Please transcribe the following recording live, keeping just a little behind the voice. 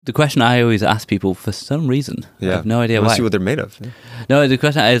the question I always ask people for some reason. I have no idea why. See what they're made of. Yeah. No, the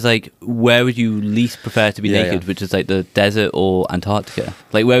question is like, where would you least prefer to be naked? Yeah. Which is like the desert or Antarctica?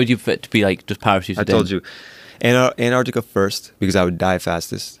 Like, where would you fit to be like just parachuted I told you, Antarctica first because I would die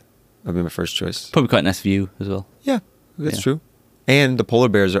fastest. That'd be my first choice. Probably quite a nice view as well. Yeah, that's true. And the polar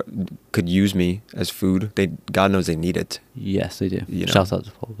bears could use me as food. God knows they need it. Yes, they do. You know. Shout out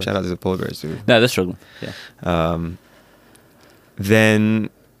to the polar bears. Shout out to the polar bears, dude. No, they're struggling. Yeah. Then,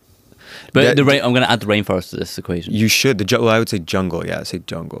 but I'm going to add the rainforest to this equation. You should. I would say jungle. Yeah, I say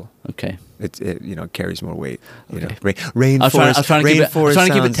jungle. Okay. It carries more weight. You Okay. know, rainforest. I was trying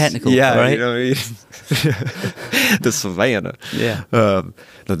to keep it technical. Yeah, right? you know, the savannah. Yeah. No,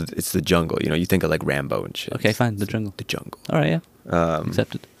 it's the jungle. You know, you think of like Rambo and shit. Okay, fine. The jungle. The jungle. All right. Yeah.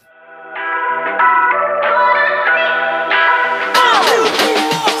 Accepted.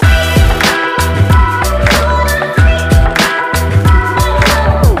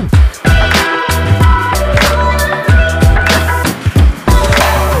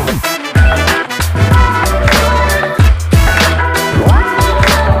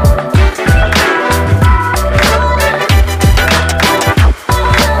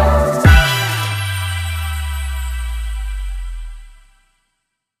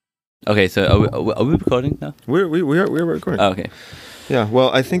 Okay, so are we recording now? We're recording. Oh, okay. Yeah. Well,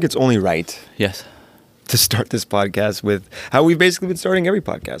 I think it's only right Yes. to start this podcast with how we've basically been starting every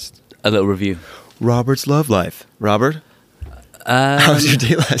podcast. A little review. Robert's love life. Robert, how was your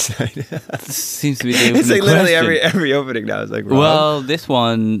day last night? Seems to be the It's like literally question. every opening now. It's like, Rob. Well, this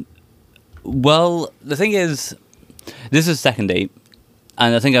one. Well, the thing is, this is second date,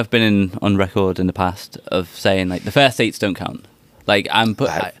 and I think I've been on record in the past of saying like the first dates don't count. Like I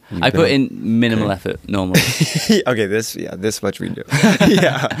put in minimal effort normally. Okay, this much we do.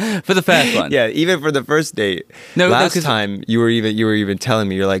 Yeah, for the first one. Yeah, even for the first date. Last time you were even telling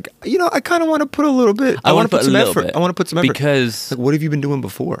me, you're like, I kind of want to put a little bit. I want to put some effort. I want to put some effort because like, what have you been doing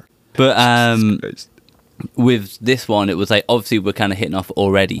before? But with this one, it was like obviously we're kind of hitting off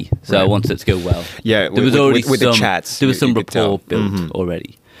already, so I wanted it to go well. Yeah, there was already with the chats. There was some rapport built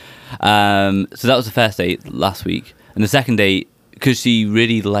already. So that was the first date last week, and the second date. Because she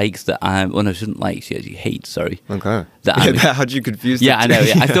really likes that I'm... Well, no, she doesn't like. She actually hates, sorry. Okay. How'd you confuse Yeah, I know.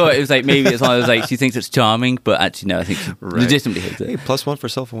 Yeah. I thought it was like, maybe it's one of those like, she thinks it's charming, but actually, no, I think she legitimately hates it. Hey, +1 for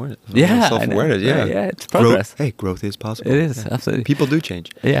self-awareness. Yeah. Self-awareness, yeah. Yeah, it's progress. Growth is possible. It is, absolutely. People do change.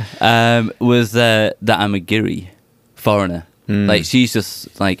 Yeah. Was that I'm a Giri foreigner. Like, she's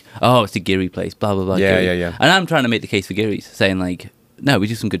just like, oh, it's a Giri place, blah, blah, blah. Yeah, yeah. And I'm trying to make the case for Giris, saying like, no, we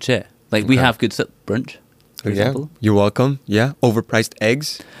do some good shit. Like, we have good brunch. For example. You're welcome. Yeah, overpriced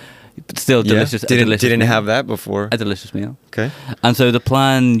eggs, but still delicious. Didn't have that before. A delicious meal. Okay. And so the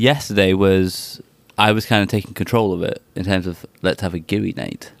plan yesterday was I was kind of taking control of it in terms of let's have a Giri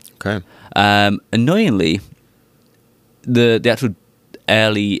night. Okay. Annoyingly, the actual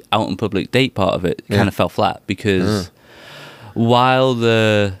early out in public date part of it kind of fell flat because while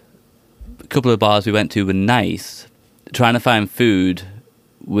the couple of bars we went to were nice, trying to find food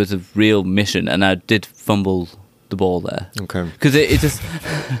was a real mission, and I did fumble the ball there. Okay. Because it just...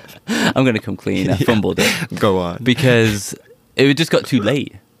 I'm going to come clean. I fumbled it. Go on. Because it just got too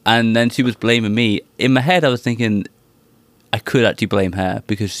late. And then she was blaming me. In my head, I was thinking I could actually blame her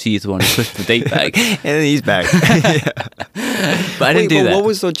because she's the one who pushed the date back. And then he's back. But I didn't do that. What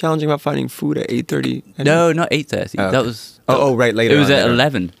was so challenging about finding food at 8:30? No, not 8:30. Oh, that was... right, later It was on, at later.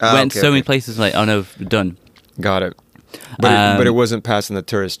 11. Went so many places like, oh no, we're done. Got it. But it wasn't passing the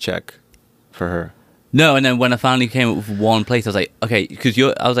tourist check for her. No, and then when I finally came up with one place, I was like, okay, because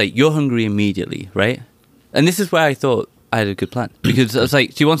you're hungry immediately, right? And this is where I thought I had a good plan. Because I was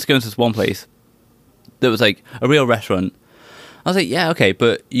like, she wants to go into this one place that was like a real restaurant. I was like, yeah, okay,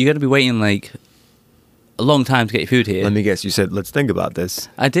 but you're going to be waiting like a long time to get your food here. Let me guess, you said, let's think about this.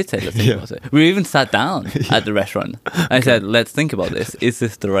 I did say, let's think about it. We even sat down at the restaurant. I said, let's think about this. Is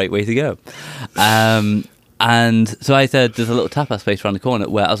this the right way to go? And so I said, there's a little tapas place around the corner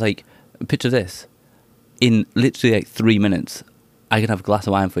where I was like, picture this. In literally like 3 minutes, I can have a glass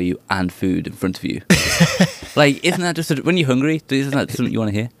of wine for you and food in front of you. Like, isn't that just... when you're hungry, isn't that something you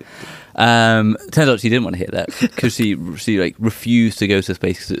want to hear? Turns out she didn't want to hear that because she like refused to go to this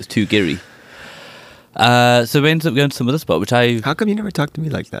place because it was too Giri. So we ended up going to some other spot, which How come you never talk to me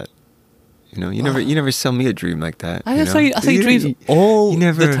like that? You know, you never sell me a dream like that. I say dreams all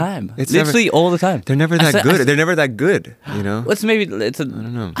the time. It's literally all the time. They're never that good. They're never that good. You know. I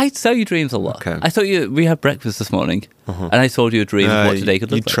don't know. I sell you dreams a lot. Okay. I thought we had breakfast this morning, and I told you a dream of what today could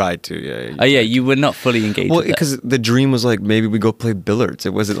look like. You tried to, yeah. Oh yeah, you were not fully engaged. Well, because the dream was like maybe we go play billiards.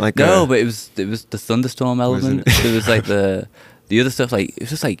 It wasn't like but it was the thunderstorm element. It was like the the other stuff, like,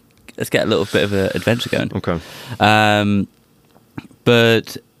 it's just like, let's get a little bit of an adventure going. Okay.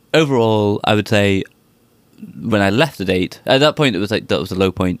 But overall, I would say when I left the date, at that point, it was like, that was the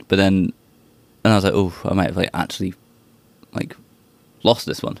low point. But then, and I was like, oh, I might have like actually like lost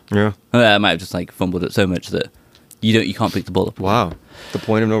this one. Yeah. I might have just like fumbled it so much that you can't pick the ball up. Wow. The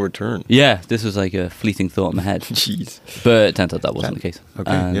point of no return. Yeah, this was like a fleeting thought in my head. Jeez. But it turns out that wasn't the case.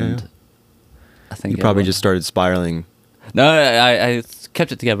 Okay. And I think you probably just started spiraling. No, I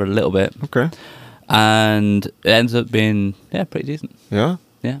kept it together a little bit. Okay. And it ends up being pretty decent. Yeah.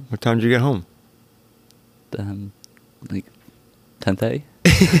 Yeah. What time did you get home? Like 10:30.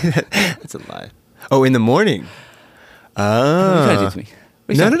 That's a lie. Oh, in the morning. What are you trying to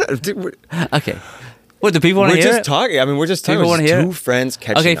do to me? No. Okay. What do people want to hear? We're just talking. I mean, we're just talking. People two friends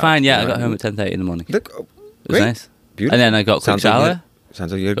catching up. Okay, fine. Yeah, I got home at 10:30 in the morning. Look, it was nice. Beautiful. And then I got a quick shower.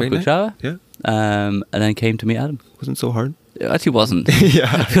 Sounds like you had a great night. Shower. Yeah. And then came to meet Adam. Wasn't so hard. It actually wasn't.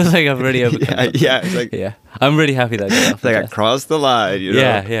 Yeah. I feel like I've already overcome that. Yeah. It's like, yeah. I'm really happy that I got off. Like I crossed the line, you know?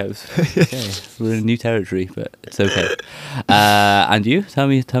 Yeah. It was okay. We're in new territory, but it's okay. And you? Tell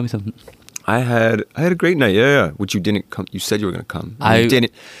me something. I had a great night. Yeah. Which you didn't come. You said you were going to come. You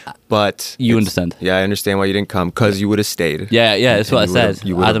didn't. But you understand. Yeah, I understand why you didn't come, because you would have stayed. Yeah. That's what I said.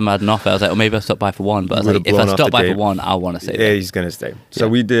 Adam had an offer. I was like, oh, maybe I'll stop by for one. But I was like, if I stop by for one, I'll want to stay. Yeah, he's going to stay. So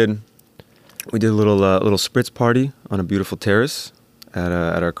we did a little spritz party on a beautiful terrace at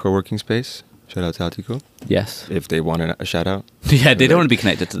our co-working space. Shout out to Atiko. Yes. If they want a shout out. Yeah, they don't want to be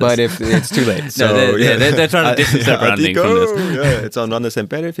connected to this. But if it's too late. So, no, they're trying to distance their branding from this. Yeah, it's on Ronda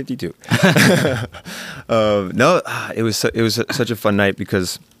Sempere 52. It was such a fun night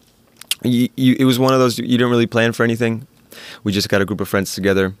because it was one of those, you didn't really plan for anything. We just got a group of friends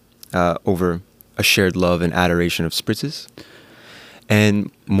together over a shared love and adoration of spritzes.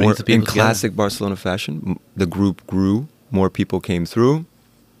 And more in classic Barcelona fashion, the group grew, more people came through.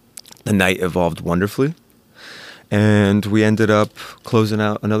 The night evolved wonderfully, and we ended up closing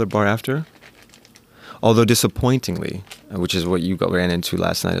out another bar after. Although disappointingly, which is what you ran into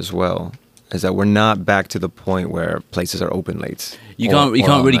last night as well, is that we're not back to the point where places are open late. You can't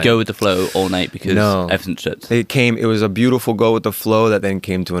really go with the flow all night because everything's shut. It was a beautiful go with the flow that then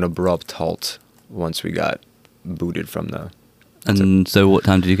came to an abrupt halt once we got booted from the. And so what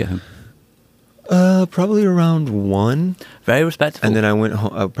time did you get home? Probably around 1. Very respectful. And then I went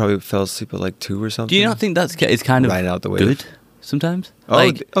home. I probably fell asleep at like 2 or something. Do you not think it's kind of right out the way good sometimes?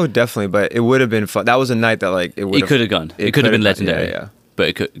 Oh, definitely. But it would have been fun. That was a night that like it could have gone. It could have been legendary. Yeah. But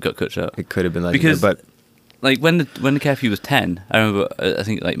it got cut short. It could have been legendary. Because, but like when the curfew was 10, I remember. I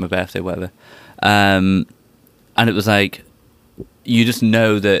think like my birthday, whatever. And it was like, you just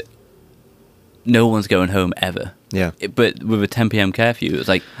know that no one's going home ever. Yeah. But with a 10 p.m. curfew, it was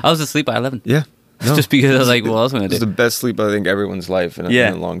like I was asleep by 11. Yeah. No. Just because I was like, what else am I going to do? It's the best sleep I think everyone's life in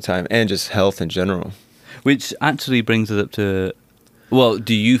a long time, and just health in general. Which actually brings us up to, well,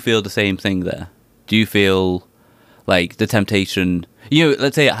 do you feel the same thing there? Do you feel like the temptation?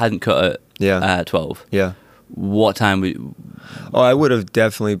 Let's say it hadn't cut at 12. Yeah. What time would? Oh, I would have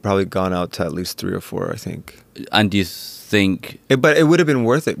definitely probably gone out to at least 3 or 4, I think. And do you think? But it would have been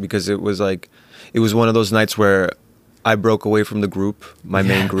worth it because it was one of those nights where I broke away from the group, my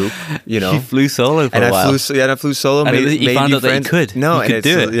main group, You flew solo for a while. I flew solo. And you found out that you could. No, you could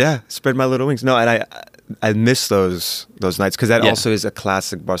do it. Yeah, spread my little wings. No, and I miss those nights because that also is a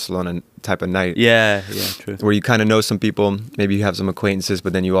classic Barcelona type of night. Yeah, true. Where you kind of know some people, maybe you have some acquaintances,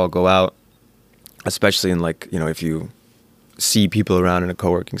 but then you all go out, especially in if you see people around in a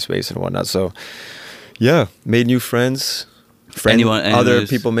co-working space and whatnot. So, yeah, made new friends. Other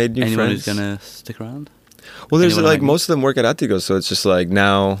people made new friends. Anyone who's gonna stick around? Well, there's most of them work at Atiko, so it's just like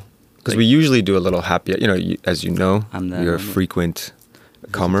now, because we usually do a little happy, as you know, you're a frequent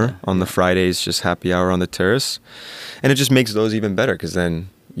comer on the Fridays, just happy hour on the terrace, and it just makes those even better because then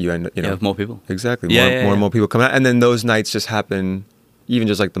you end, you have more people. Exactly, more and more people come out, and then those nights just happen, even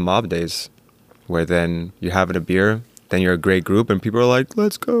just like the mob days, where then you're having a beer, then you're a great group, and people are like,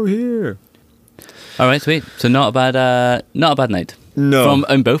 let's go here. All right, sweet. So not a bad night. No,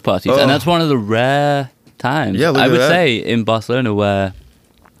 from both parties, and that's one of the rare times. Yeah, I would say in Barcelona where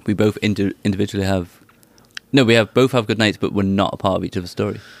we both individually both have good nights, but we're not a part of each other's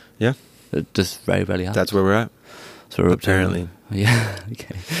story. Yeah, it just very rarely happens. That's where we're at. So we're apparently. Yeah.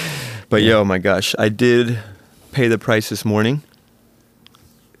 Okay. But oh my gosh, I did pay the price this morning.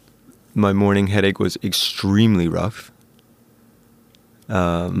 My morning headache was extremely rough.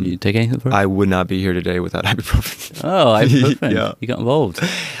 You take anything for it? I would not be here today without ibuprofen. Oh, ibuprofen. Yeah. You got involved.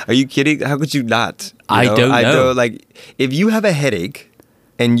 Are you kidding? How could you not? I don't know. Like, if you have a headache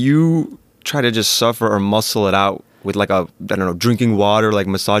and you try to just suffer or muscle it out with like a, I don't know, drinking water, like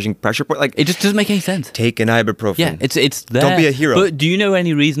massaging pressure point. Like, It just doesn't make any sense. take an ibuprofen. Yeah, it's there. Don't be a hero. But do you know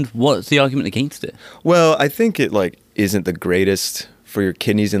any reasons? What's the argument against it? Well, I think it like isn't the greatest for your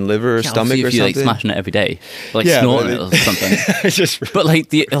kidneys and liver or Yeah, stomach obviously or if you like something. smashing it every day, like Yeah, snorting but it or something. It's just But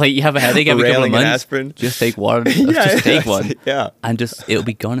like you have a headache every couple of Railing and months. aspirin. Just take one. Yeah, just take yeah, one. yeah. And just it'll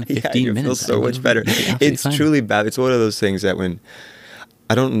be gone in 15 you minutes. feel so much better. You'll be absolutely It's fine. truly bad. It's one of those things that when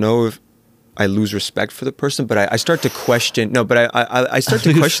I don't know if I lose respect for the person, but I start to question. No, but I start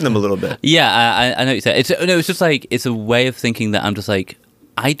to question them a little bit. Yeah, I know what you said. It's just like it's a way of thinking that I'm just like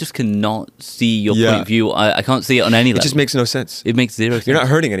I just cannot see your Yeah. point of view. I can't see it on any It level. just makes no sense. It makes zero sense. You're not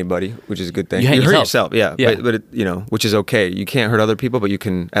hurting anybody, which is a good thing. You hurt hurt yourself. yourself, yeah. Yeah. But it, you know, which is okay. You can't hurt other people, but you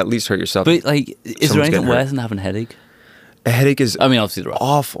can at least hurt yourself. But like, is there Someone's anything getting hurt. worse than having a headache? A headache is I mean, obviously there are.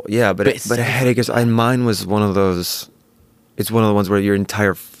 awful. Yeah, but But it's but a so headache is. Mine was one of those. It's one of the ones where your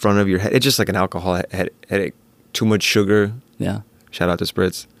entire front of your head. It's just like an alcohol headache. Too much sugar. Yeah, Shout out to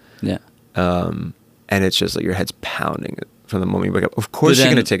spritz. yeah. And it's just like your head's pounding from the moment you wake up. Of course, you're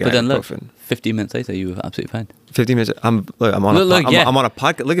gonna take an But then look, ibuprofen. 15 minutes later, you were absolutely fine. 15 minutes. I'm on Look, a yeah. I'm on a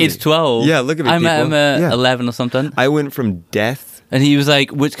podcast. Look at It's me. 12. Yeah, look at me. I met him people. at Yeah. 11 or something. I went from death And he was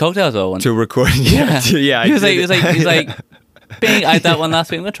like, which cocktails do I want? to recording. Yeah. yeah. He was like, Bing, I had that one last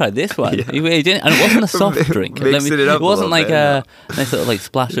week. I'm going to try this one. Yeah. He didn't, and it wasn't a soft drink. Mixing it up it wasn't a like little a nice little like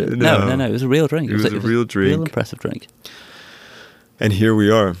splash. No. It was a real drink. It was a real drink. Real impressive drink. And here we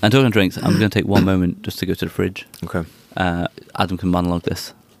are. And talking drinks, I'm going to take one moment just to go to the fridge. Okay. Adam can monologue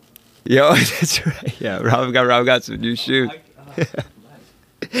this. Yo, that's right. Yeah, Rob got some new shoes.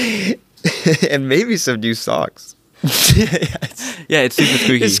 And maybe some new socks. Yeah, it's super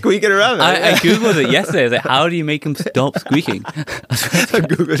squeaky. It's squeaking around. I googled it yesterday. I was like, how do you make them stop squeaking? I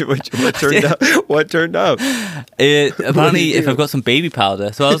googled what turned up. What turned up? Apparently, if do? I've got some baby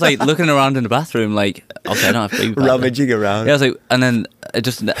powder. So I was like looking around in the bathroom, like, okay, I don't have baby powder. Rummaging around. Yeah, I was like, and then I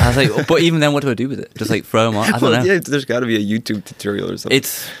was like, but even then, what do I do with it? Just like throw them on? I don't Well, know. yeah, there's got to be a YouTube tutorial or something.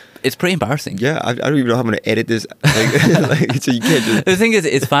 It's pretty embarrassing. Yeah, I don't even know how I'm going to edit this. Like, so you can't just. The thing is,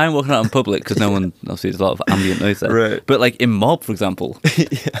 it's fine walking out in public because no one, obviously, there's a lot of ambient noise there. Right. But like in mob, for example,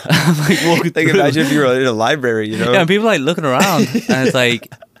 I'm like walking Like, through. imagine if you were in a library, you know? Yeah, and people like looking around, and it's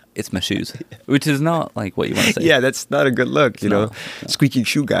like, it's my shoes, which is not like what you want to say. Yeah, that's not a good look, you No, know? Squeaky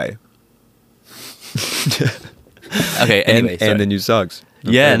shoe guy. Okay. Anyway, and the new socks.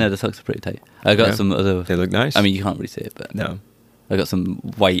 yeah, Okay. no, the socks are pretty tight. I got Yeah. some other. They look nice. I mean, you can't really see it, but no. I got some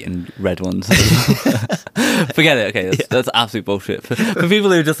white and red ones. Forget it. Okay, that's absolute bullshit. For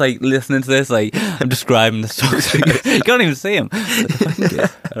people who are just like listening to this, like I'm describing the socks. You can't even see them.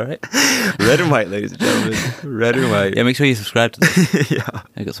 All right. Red and white, ladies and gentlemen. Red and white. Yeah, make sure you subscribe to this. Yeah.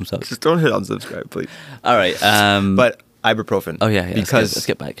 I got some socks. Just don't hit unsubscribe, please. All right. But ibuprofen. Oh yeah. Because let's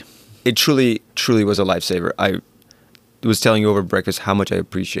get back. it truly was a lifesaver. I was telling you over breakfast how much I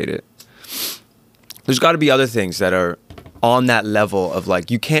appreciate it. There's got to be other things that are on that level of like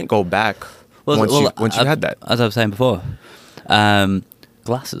you can't go back once you had that. As I was saying before,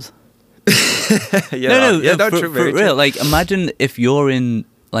 glasses. Yeah, for, true, for very real. true. Like, imagine if you're in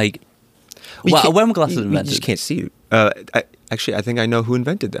like, well, when were glasses you invented? just can't see. I think I know who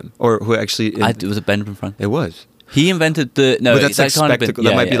invented them, or who actually. It was a Benjamin Franklin. It was. He invented the no. But that's like can't have been- spectacle. That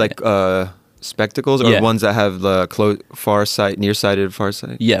yeah, might be yeah, like spectacles, or Yeah. ones that have the far sight, nearsighted, far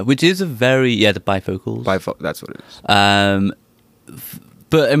sight. yeah, which is a very the bifocals. That's what it is.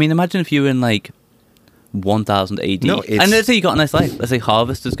 But I mean, imagine if you were in like 1000 AD, No, it's- and let's say you got a nice life. Let's say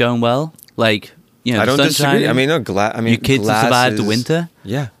harvest is going well, like I I don't the sun's disagree. shining, I mean, no, your your kids have survived the winter.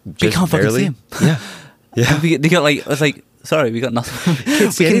 Yeah, But you can't fucking see 'em. Yeah, yeah. They got like, it's like, sorry, we got nothing.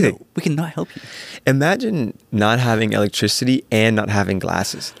 Can't see anything. We cannot help you. Imagine not having electricity and not having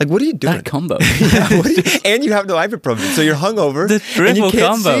glasses. Like, what are you doing? That combo. And you have no ibuprofen, so you're hungover. The and you triple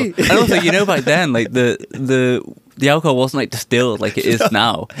can't combo. see. And also, back then, like the alcohol wasn't like distilled like it is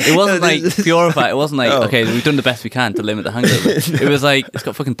now. It wasn't No, like this is- purified. It wasn't like, No. okay, we've done the best we can to limit the hangover. It was like, it's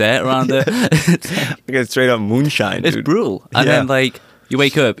got fucking dirt around it. Like straight up moonshine, It's dude. brutal. And Yeah. then like, you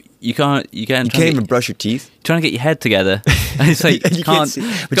wake up, you can't even brush your teeth. trying to get your head together. And it's like, And you can't, see,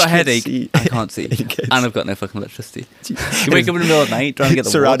 you've but got a you can't headache, see. I can't see. You can't And see. I've got no fucking electricity. You wake up in the middle of the night trying to get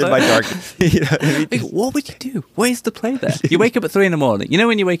the Surrounded water. by darkness. You know what I mean? Like, what would you do? Where's the play there? You wake up at 3 a.m. You know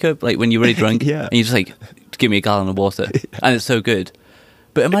when you wake up, like when you're really drunk, Yeah. and you just like, give me a gallon of water, and it's so good.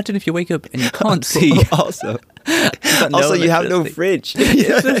 But imagine if you wake up and you can't see. Also, got no you have no electricity. fridge.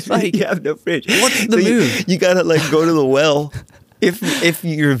 It's just like, you have no fridge. what's the you- move? You gotta like go to the well. If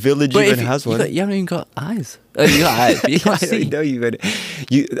your village But even if has one. you haven't even got eyes. You got eyes, but you can't I see. know you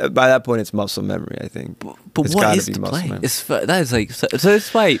by that point it's muscle memory, I think. But It's what gotta is be the muscle play? memory. That is like so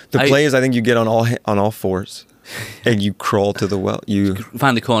it's like The play is I think you get on all fours and you crawl to the well. You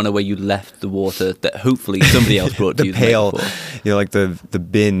Find the corner where you left the water that hopefully somebody else brought to the you. The night pail, before. you know, like the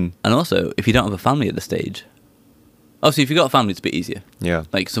bin. And also, if you don't have a family at the stage, obviously, if you've got a family, it's a bit easier. Yeah.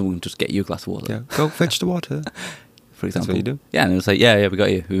 Like someone can just get you a glass of water. Yeah. Go fetch the water. For example. That's what you do. Yeah, and it was like, yeah, we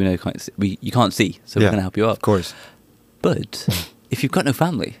got you. We know you can't see, you can't see, so we're Yeah, going to help you out. Of course. But if you've got no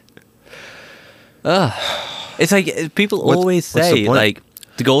family, it's like people always what's the say point? like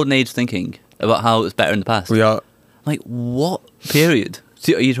the golden age thinking about how it was better in the past. We are. Like, what period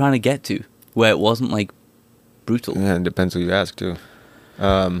are you trying to get to where it wasn't like brutal? Yeah, it depends who you ask too.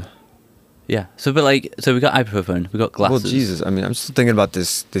 Yeah. So, but like, so we got ibuprofen, we got glasses. Well, Jesus. I mean, I'm still thinking about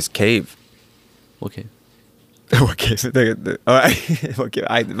this cave. Okay. What cave?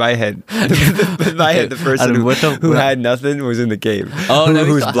 Okay, my head. My head. The person Adam, who had nothing was in the cave. Oh, no,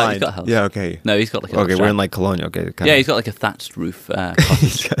 who's he's got blind? a house. Yeah. Okay. No, he's got like a Okay, little we're in shack. like Cologne. Okay. Yeah, kinda. he's got like a thatched roof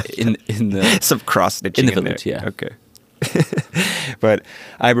cottage in the. Some cross stitching in the village, there. yeah. Okay. But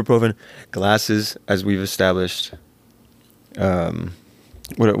ibuprofen, glasses, as we've established. What?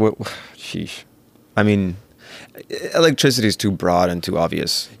 Sheesh. I mean, electricity is too broad and too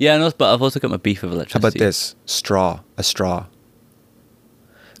obvious. Yeah, no, but I've also got my beef with How electricity. about this? A straw.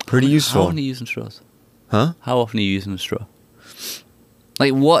 Pretty useful. How often are you using straws? Huh? How often are you using a straw?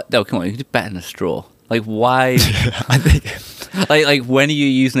 Like what? No, come on, you can do better than a straw. Like why? I think. like when are you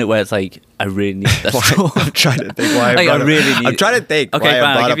using it where it's like I really need that straw? I'm trying to think why Like, I'm need trying to think Okay, why fine, I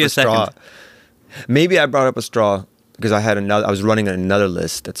I'll brought give up you a a second. straw. Maybe I brought up a straw because I was running another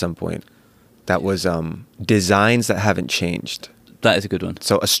list at some point that was designs that haven't changed. That is a good one.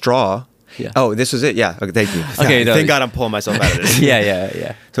 So a straw. Yeah. Oh, this was it. Yeah. Okay, thank you. Okay, no. Thank God I'm pulling myself out of this.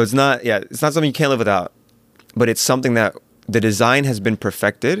 yeah. So it's not something you can't live without, but it's something that the design has been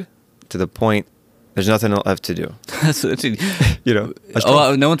perfected to the point there's nothing left to do. That's literally. You know. A straw.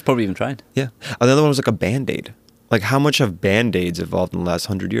 Oh, no one's probably even tried. Yeah. Another one was like a Band-Aid. Like how much have Band-Aids evolved in the last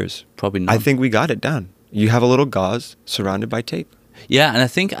 100 years? Probably not. I think we got it down. You have a little gauze surrounded by tape. Yeah, and I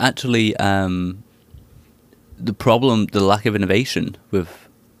think actually the lack of innovation with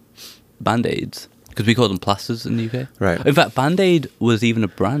Band-Aids, because we call them plasters in the UK. Right. In fact, Band-Aid was even a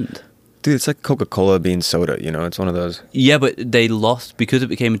brand. Dude, it's like Coca-Cola being soda, you know? It's one of those. Yeah, but they lost because it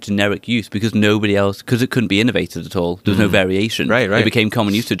became a generic use, because nobody else, because it couldn't be innovated at all. There was no variation. Right. It became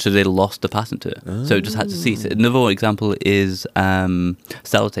common usage, so they lost the patent to it. So it just had to cease. Another example is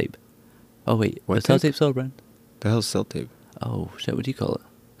sellotape. Oh, wait. What Is tape? sellotape still a brand? The hell's cell tape? Oh, shit, what do you call it?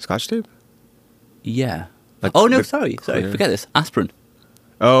 Scotch tape? Yeah. Like oh, no, the sorry. clear- Forget this. Aspirin.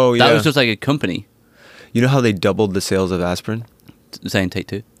 Oh, yeah. That was just like a company You know how they doubled the sales of aspirin? saying take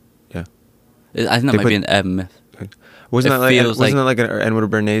two. Yeah. I think that They might put- be an urban myth. Wasn't It that like feels an Edward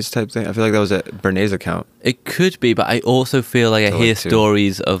Bernays type thing? I feel like that was a Bernays account. It could be, but I also feel like I Totally hear too.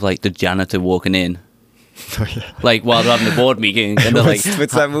 stories of like the janitor walking in, Oh, yeah. like while they're having a board meeting, and they're like,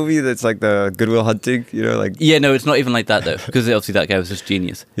 what's that movie that's like the Goodwill Hunting? You know, like yeah, no, it's not even like that though, because obviously that guy was just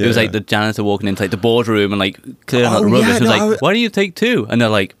genius. It was Yeah. like the janitor walking into like the boardroom and like clearing out Oh, the rubbish. yeah, It was no, like, I was- why do you take two? And they're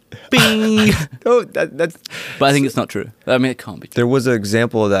like, bing. oh, that's. But I think it's not true. I mean, it can't be true. There was an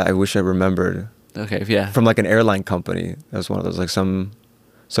example of that I wish I remembered Okay, yeah, from like an airline company. That was one of those like some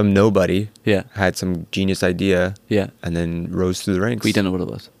nobody yeah, had some genius idea yeah. and then rose through the ranks. We don't know what it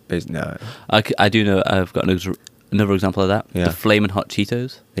was. No. I do know. I've got another example of that. Yeah. The Flamin' Hot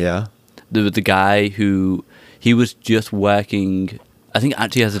Cheetos. Yeah. The guy who he was just working. I think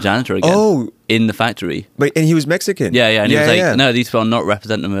actually as a janitor again. Oh. In the factory. And he was Mexican. Yeah, and he was like, yeah. no, these people are not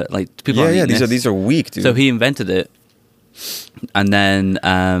representative. Like people. Yeah, aren't yeah. eating this. These are weak, dude. So he invented it, and then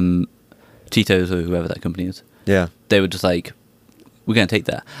Cheetos or whoever that company is, Yeah. they were just like, we're gonna take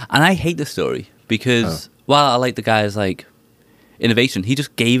that. And I hate this story because while I like the guy's like innovation, he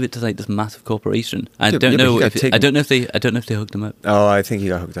just gave it to like this massive corporation. I Yeah, don't yeah, but know he got if taken- I don't know if they hooked him up. Oh, I think he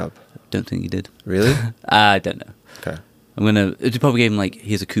got hooked up. Don't think he did. Really? I don't know. Okay. I'm gonna. They probably gave him like,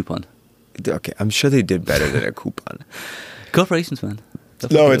 here's a coupon. Okay. I'm sure they did better than a coupon. Corporations, man.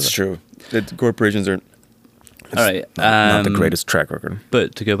 That's No, what it's they are. true. Corporations are. All right. Not the greatest track record.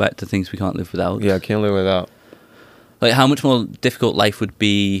 But to go back to things we can't live without. Yeah, I can't live without. Like how much more difficult life would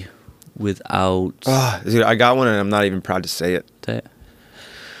be without. Dude, I got one and I'm not even proud to say it. Say it.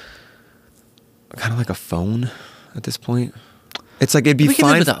 Kind of like a phone at this point. It's like it'd be We can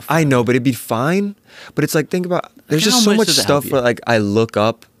live fine. without a phone. I know, but it'd be fine. But it's like think about there's How just so much much does it help stuff you? where like I look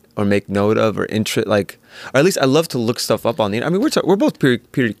up or make note of or or at least I love to look stuff up on the internet. I mean, we're both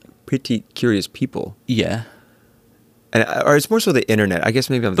pretty curious people, Yeah. or it's more so the internet. I guess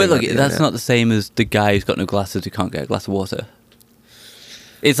maybe I'm. But thinking look, about the that's internet. not the same as the guy who's got no glasses who can't get a glass of water.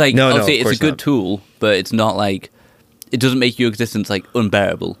 It's like No, obviously of it's a course good not. tool, but it's not like it doesn't make your existence like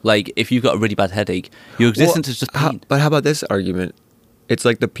unbearable. Like if you've got a really bad headache, your existence is just pain. But how about this argument? It's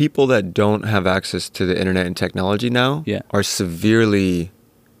like the people that don't have access to the internet and technology now are severely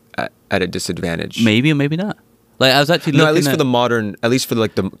at a disadvantage. Maybe or maybe not. Like I was actually looking at least for the modern, at least for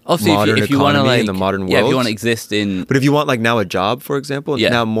like the modern if you economy wanna, like, and the modern world. Yeah, if you want to exist in. But if you want like now a job, for example,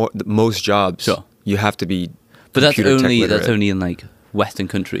 now most jobs, you have to be. But that's only in like Western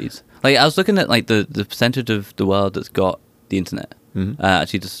countries. Like I was looking at like the percentage of the world that's got the internet.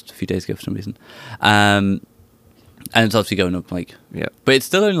 Actually, just a few days ago for some reason, and it's obviously going up. Like but it's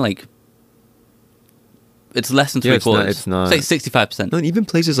still only like. It's less than 3/4. It's not. It's like 65%. No, and even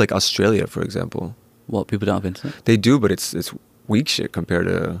places like Australia, for example. What, people don't have internet? They do, but it's weak shit compared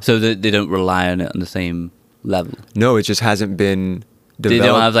to. So they don't rely on it on the same level. No, it just hasn't been developed. They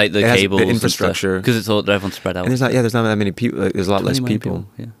don't have like the cables, the infrastructure, because it's all everyone's spread out. And there's not that many people. Like, there's a lot less people.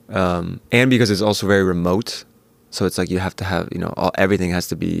 And because it's also very remote, so it's like you have to have everything has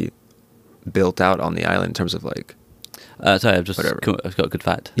to be built out on the island in terms of like. Sorry, I've got a good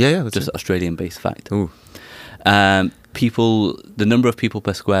fact. Yeah, just Australian-based fact. Ooh. The number of people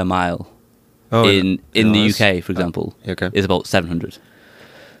per square mile in the UK, for example, is about 700.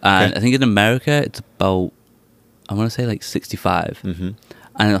 And I think in America it's about, I want to say like 65. And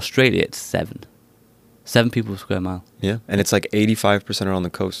in Australia it's 7. 7 people per square mile. Yeah, and it's like 85% are on the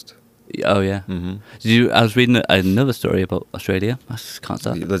coast. Oh yeah. I was reading another story about Australia. I just can't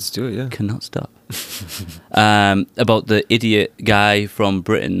stop. Let's do it. Yeah. Cannot stop. About the idiot guy from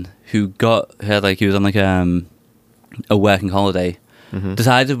Britain who he was on like a working holiday.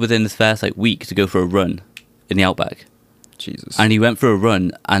 Decided within this first like week to go for a run in the outback. Jesus. And he went for a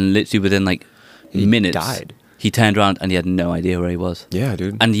run, and literally within like minutes, died. He turned around and he had no idea where he was. Yeah,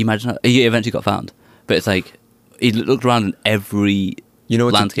 dude. And you imagine he eventually got found, but it's like he looked around and every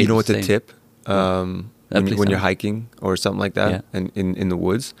landscape. What to tip when you're hiking or something like that, and in the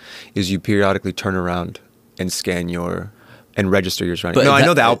woods, is you periodically turn around and scan and register your surroundings. I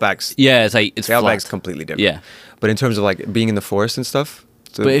know the outbacks. Yeah, it's like the outback's completely different. Yeah, but in terms of like being in the forest and stuff.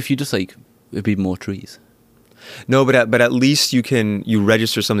 But if you just like, it'd be more trees. No, but at least you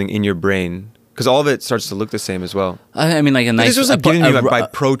register something in your brain. Because all of it starts to look the same as well. I mean, like a nice. This was like given you by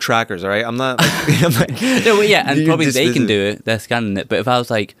pro trackers, all right? I'm not. No, well, yeah, and probably they can do it. They're scanning it. But if I was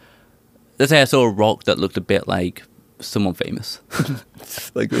like, let's say I saw a rock that looked a bit like someone famous,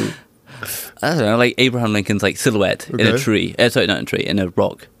 like who? I don't know, like Abraham Lincoln's like silhouette in a tree. Sorry, not in a tree, in a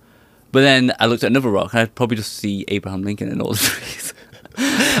rock. But then I looked at another rock, and I'd probably just see Abraham Lincoln in all the trees.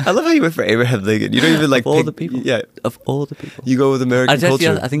 I love how you went for Abraham Lincoln. You don't even like of all the people. Yeah, of all the people. You go with American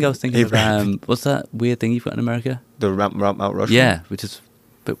culture. I think I was thinking of what's that weird thing you've got in America? The Mount Rushmore. Yeah, which is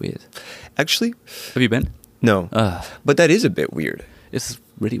a bit weird. Actually, have you been? No, but that is a bit weird. It's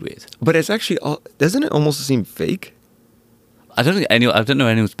really weird. But it's actually, doesn't it almost seem fake? I don't know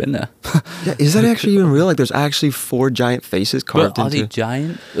anyone's been there. Yeah, is that actually even real? Like, there's actually 4 giant faces carved into. Are they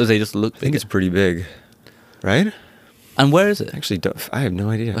giant, or they just look bigger? I think it's pretty big, right? And where is it? Actually, I have no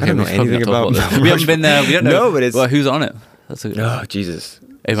idea. Okay, I don't know anything about. We haven't been there. We don't know. No, but it's. Well, who's on it? Oh, Jesus.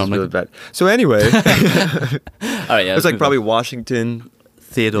 Everyone really bad. So anyway, all right, yeah, it's like probably Washington.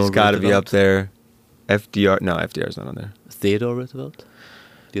 Theodore. He's got to be up there. FDR. No, FDR's not on there. Theodore Roosevelt.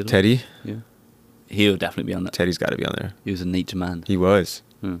 Teddy. Yeah. He would definitely be on that. Teddy's got to be on there. He was a nature man. He was.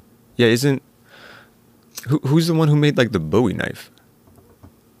 Yeah, isn't. Who's the one who made like the Bowie knife?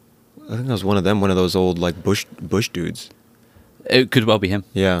 I think that was one of them, one of those old like Bush dudes. It could well be him.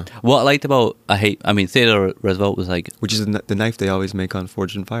 Yeah. What I liked about Theodore Roosevelt was like, which is the knife they always make on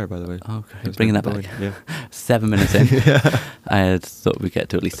Forged in Fire, by the way. Okay, bringing that back. Yeah. 7 minutes in. Yeah. I had thought we'd get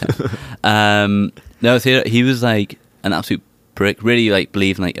to at least 10. No, Theodore, he was like an absolute prick. Really like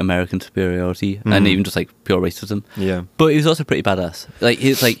believed in like American superiority and even just like pure racism. Yeah. But he was also pretty badass. Like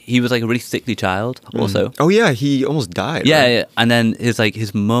he was like a really sickly child also. Oh yeah, he almost died. Yeah, right? yeah. And then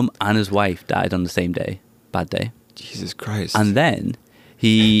his mum and his wife died on the same day. Bad day. Jesus Christ. And then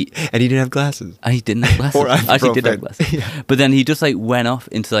he didn't have glasses. And he didn't have glasses. Or actually did have glasses. Yeah. But then he just like went off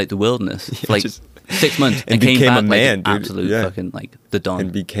into like the wilderness for like 6 months and came became back a man, like dude. absolute fucking like the Don.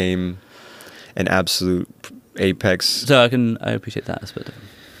 And became an absolute apex. So I appreciate that aspect of him.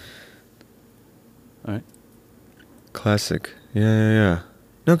 All right. Classic. Yeah.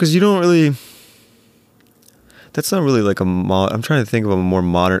 No, because you don't really. That's not really like I'm trying to think of a more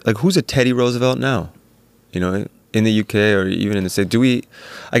modern. Like, who's a Teddy Roosevelt now? You know, in the UK or even in the States.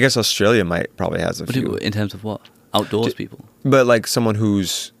 I guess Australia probably has a few. In terms of what? Outdoors people? But like someone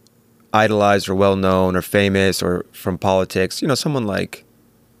who's idolized or well known or famous or from politics. You know, someone like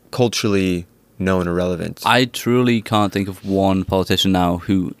culturally known or relevant. I truly can't think of one politician now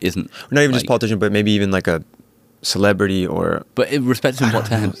who isn't. Not even just politician, but maybe even like a celebrity or But in respect to what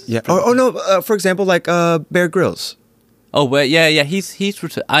terms? yeah. Oh no. For example, like Bear Grylls Oh, well, yeah. He's.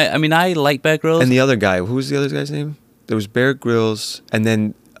 I mean, I like Bear Grylls. and the other guy. Who was the other guy's name? There was Bear Grylls, and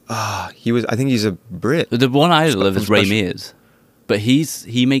then he was. I think he's a Brit. The one I love is Ray Special. Mears, but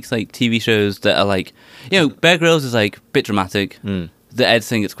he makes like TV shows that are like, you know, Bear Grylls is like a bit dramatic. The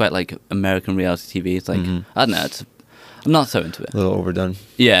editing it's quite like American reality TV. It's like I don't know. I'm not so into it. A little overdone.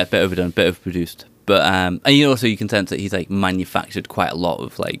 Yeah, a bit overdone, bit overproduced. But and you can sense that he's like manufactured quite a lot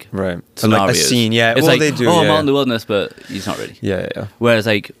of like Right. And scenarios. like a scene, yeah. It's Well, like, they do. I'm yeah. out in the wilderness, but he's not really. Yeah. Whereas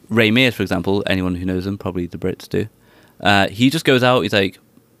like Ray Mears, for example, anyone who knows him, probably the Brits do. He just goes out. He's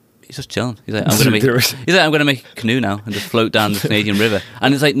just chilling. He's like, I'm gonna make a canoe now and just float down the Canadian River.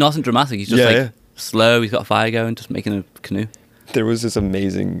 And it's like nothing dramatic. He's just slow. He's got a fire going, just making a canoe. There was this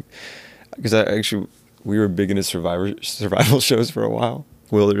amazing, because we were big into survival shows for a while,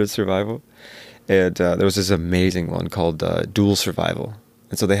 wilderness survival, and there was this amazing one called Dual Survival,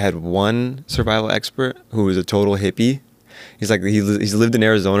 and so they had one survival expert who was a total hippie. He's like he's lived in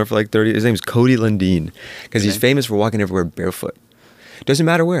Arizona for like 30. His name's Cody Lundeen, because he's famous for walking everywhere barefoot. Doesn't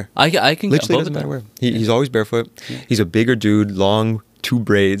matter where. I can Literally get doesn't matter where. where. He's always barefoot. Yeah. He's a bigger dude, long, 2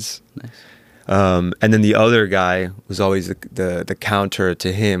 braids. Nice. And then the other guy was always the counter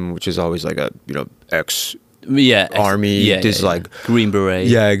to him, which is always like a ex army, just like Green Beret.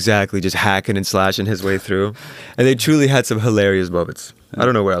 Yeah, exactly, just hacking and slashing his way through. And they truly had some hilarious moments. I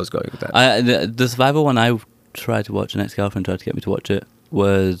don't know where I was going with that. The survival one I tried to watch, an ex-girlfriend tried to get me to watch it,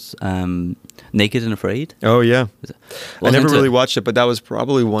 was Naked and Afraid. Oh yeah, I never really watched it, but that was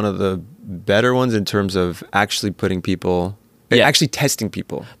probably one of the better ones in terms of actually putting people. Yeah. Actually testing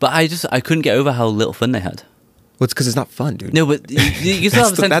people. But I couldn't get over how little fun they had. Well, it's because it's not fun, dude. No, but you still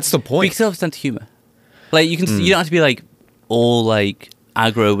have a sense. That's the point. You can still have a sense of humor. Like you don't have to be like all like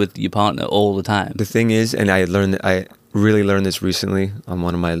aggro with your partner all the time. The thing is, and I really learned this recently on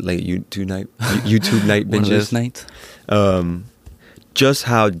one of my late YouTube night binges. One of those nights. Just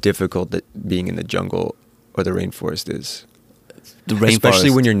how difficult that being in the jungle or the rainforest is. The rainforest, especially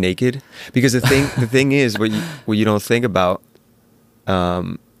when you're naked, because the thing is what you don't think about.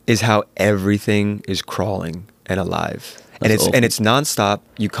 Is how everything is crawling and alive. That's and it's nonstop.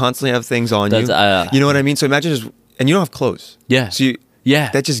 You constantly have things on you. You know what I mean? So imagine and you don't have clothes. Yeah. So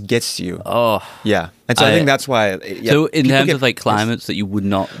that just gets to you. Oh. Yeah. And so I think that's why. Yeah, so in terms of like climates that you would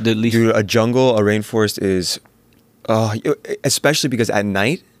not, the least. Dude, a jungle, a rainforest is, especially because at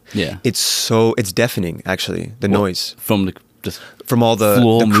night. Yeah. It's deafening actually. The noise from all the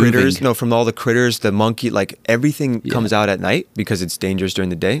critters. Moving. No, from all the critters, the monkey, like everything comes out at night because it's dangerous during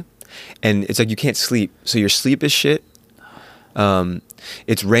the day. And it's like you can't sleep. So your sleep is shit.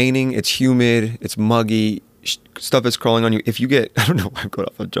 It's raining, it's humid, it's muggy, stuff is crawling on you. If you get, I don't know why I'm going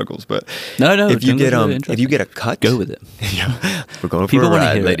off on juggles, but no, if you get a cut, go with it. Yeah, we're going for a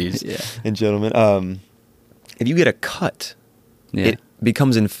ride, ladies and gentlemen. If you get a cut, it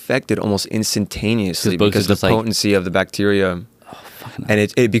becomes infected almost instantaneously because of the potency of the bacteria. And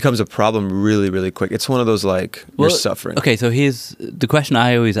it becomes a problem really, really quick. It's one of those you're suffering. Okay, so here's the question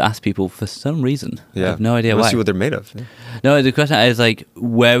I always ask people for some reason. Yeah. I have no idea why. Let's see what they're made of. Yeah. No, the question is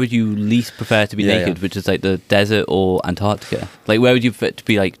where would you least prefer to be naked, which is like the desert or Antarctica? Like where would you prefer to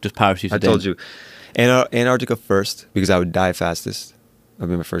be just parachuted in? I told you. Antarctica first because I would die fastest. That would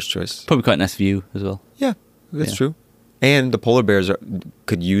be my first choice. Probably quite nice view as well. Yeah, that's true. And the polar bears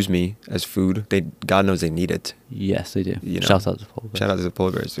could use me as food. God knows they need it. Yes, they do. Shout out to the polar bears. Shout out to the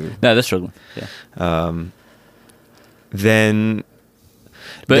polar bears, dude. No, they're struggling. Yeah. Then...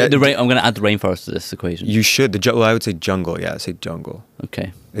 But I'm going to add the rainforest to this equation. You should. I would say jungle. Yeah, say jungle.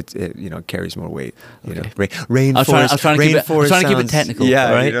 Okay. It carries more weight. You know, rainforest. I was trying to keep it technical.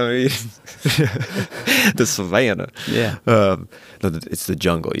 Yeah, right? you know what I mean? The savannah. Yeah. No, it's the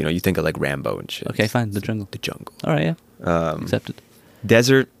jungle. You think of like Rambo and shit. Okay, fine. The jungle. The jungle. All right. Yeah. Accepted.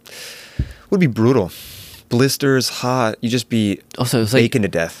 Desert would be brutal. Blisters, hot. You just be baking to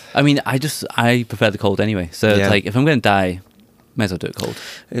death. I mean, I prefer the cold anyway. So it's like if I'm going to die, may as well do it cold.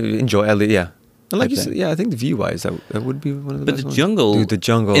 Enjoy, at least, yeah. And like you said, I think the view-wise, that would be one of the best ones. Jungle, dude, the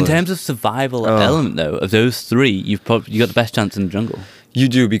jungle. In terms of survival element, though, of those three, you got the best chance in the jungle. You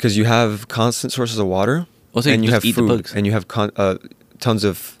do because you have constant sources of water, also and you have eat food, the bugs. and you have tons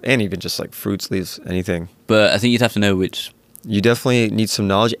of, and even just like fruits, leaves, anything. But I think you'd have to know which. You definitely need some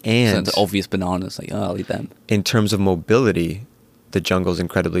knowledge, and obvious bananas, I'll eat them. In terms of mobility, the jungle is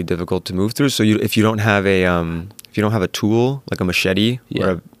incredibly difficult to move through. So if you don't have a tool like a machete or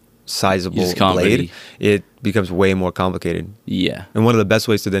a sizable blade, it becomes way more complicated. Yeah. And one of the best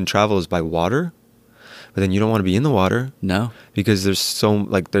ways to then travel is by water, but then you don't want to be in the water No. because there's so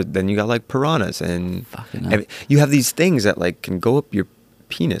like then you got like piranhas and Fucking hell. you have these things that like can go up your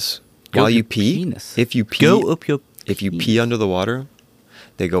penis Go while up you your pee. penis? If you pee, Go up your if you penis. pee under the water,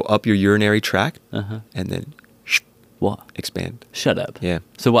 they go up your urinary tract Uh-huh. and then What? expand. Shut up. Yeah,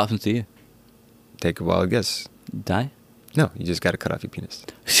 So what happens to you? take a while, I guess. Die? No, you just got to cut off your penis.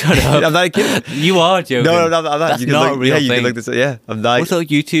 Shut up. I'm not kidding. You are joking. No, I'm not. That's You can not look, a real yeah, thing. you can look this up. Yeah, I'm not. What sort of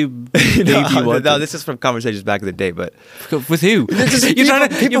YouTube baby you want? no, this is from conversations back in the day, but With who? This is You're trying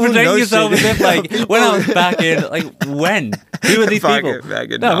to people you're who presenting know yourself shit. as if like when I was back in like when? Who are these Back people? in- back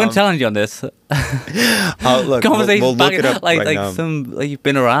in No, I'm going Nam. to challenge you on this. look, Conversations we'll back look it up like right like now. some like you've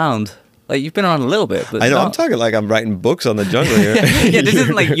been around. Like you've been around a little bit, but I know. I'm not- talking like I'm writing books on the jungle here. yeah, this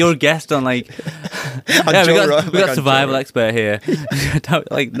isn't like your guest on like. On yeah, Joe we got, Rogan, we like got on survival Joe. expert here. Don't,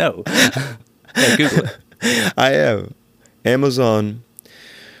 like no. Yeah, Google it. I am. Amazon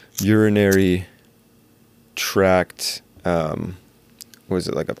urinary tract. Was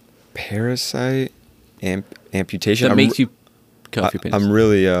it like a parasite amputation? That makes you cut off your penis. I'm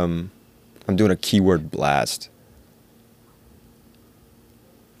really I'm doing a keyword blast.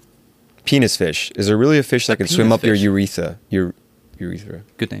 Penis fish. Is there really a fish that can swim penis up your fish? urethra? Your urethra.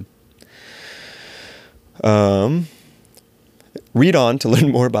 Good name. Read on to learn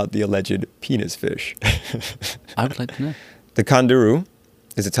more about the alleged penis fish. I would like to know. The kangaroo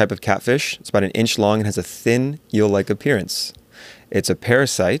is a type of catfish. It's about an inch long and has a thin eel-like appearance. It's a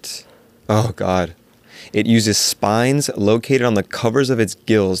parasite. Oh, God. It uses spines located on the covers of its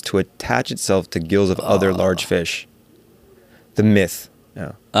gills to attach itself to gills of other large fish. The myth.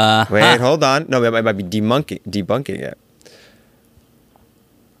 No. Wait, hold on. No, I might be debunking it.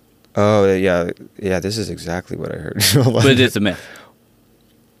 Oh, yeah. Yeah, this is exactly what I heard. Hold on. But it's a myth.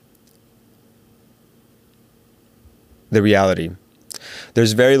 The reality.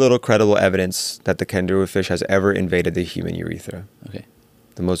 There's very little credible evidence that the kangaroo fish has ever invaded the human urethra. Okay.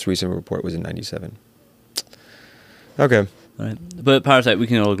 The most recent report was in 97. Okay. All right. But Parasite, we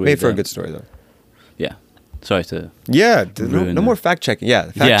can all agree. Made for a that- good story, though. Yeah. Sorry to. Yeah. Ruin No it. more fact checking. Yeah.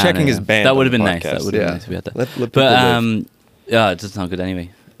 Fact Yeah, I checking know, is yeah. banned. That on would have the been nice. podcast. That would have Yeah. been nice if we had that. Let people But live. yeah, it doesn't sound good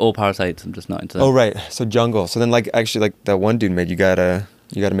anyway. All Parasites, I'm just not into that. Oh, right. So jungle. So then, like, actually, like that one dude made, you gotta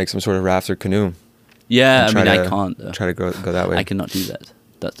make some sort of raft or canoe. Yeah, I and mean, try I to- can't. Though. Try to go that way. I cannot do that.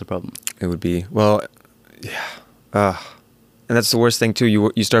 That's the problem. It would be, well, yeah. And that's the worst thing too.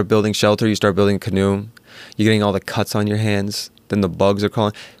 You start building shelter, you start building canoe, you're getting all the cuts on your hands. Then the bugs are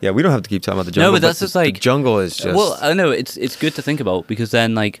crawling. Yeah, we don't have to keep talking about the jungle. No, but that's just like the jungle is just. Well, I know it's good to think about because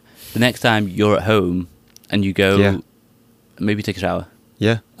then like the next time you're at home and you go, Yeah. maybe take a shower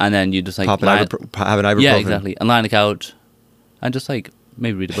yeah. and then you just like Have an ibuprofen. yeah, exactly, and lie on the couch and just like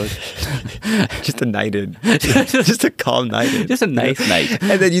maybe read a book. Just a night in. Just a calm night in. Just a nice night.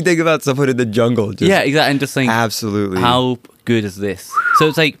 And then you think about someone in the jungle. Just Yeah, exactly, and just think absolutely. how good is this? So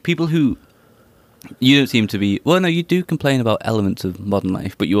it's like people who you don't seem to be. Well, no, you do complain about elements of modern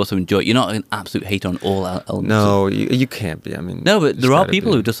life, but you also enjoy it. You're not an absolute hater on all elements. No, you can't be. I mean. No, but you there are just gotta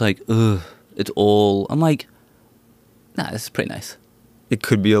people be. who just like, ugh, it's all. I'm like, nah, this is pretty nice. It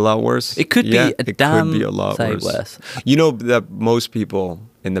could be a lot worse. It could be a it damn could be a lot sight worse. worse. You know that most people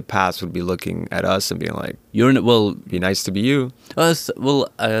in the past would be looking at us and being like, You're in it. Well, "Be nice to be you." I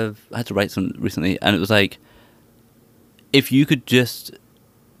had to write something recently, and it was like, if you could just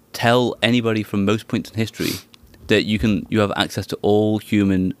tell anybody from most points in history that you have access to all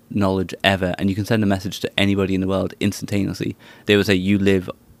human knowledge ever, and you can send a message to anybody in the world instantaneously, they would say you live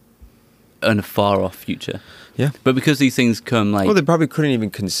in a far off future. Yeah. But because these things come like, Well, they probably couldn't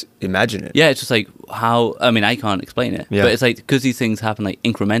even imagine it. yeah, it's just like how. I mean, I can't explain it, Yeah. but it's like because these things happen like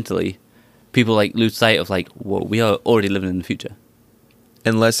incrementally, people like lose sight of like, whoa, we are already living in the future.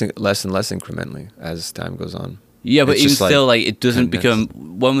 And less and less incrementally as time goes on. Yeah, but It's even just still, like it doesn't goodness.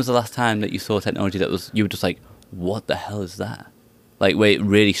 become. When was the last time that you saw technology that was you were just like, what the hell is that? Like where it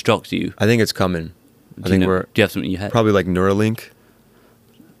really struck you. I think it's coming. I think Do you have something in your head? probably like Neuralink,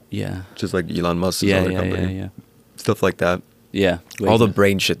 Yeah. just like Elon Musk's Yeah, other yeah, company. yeah. Stuff like that. Yeah. All the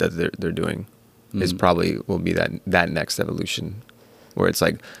brain shit that they're doing is Mm. probably will be that next evolution, where it's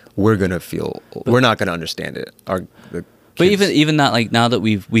like we're gonna feel we're not gonna understand it. But kids- even that, like now that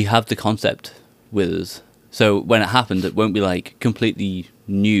we have the concept with us, so when it happens, it won't be like completely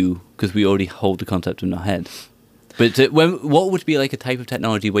new because we already hold the concept in our head. But what would be like a type of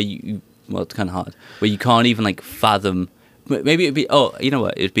technology where you well, it's kind of hard, where you can't even like fathom. Maybe it'd be you know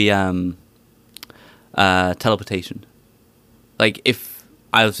what? It'd be teleportation. Like if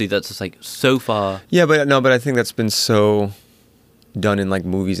obviously that's just like so far Yeah, but I think that's been so done in like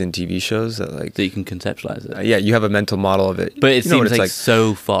movies and TV shows that like that you can conceptualize it. yeah, you have a mental model of it. But it You know what seems it's like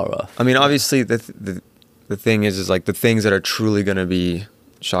so far off. I mean, obviously, the the thing is like the things that are truly going to be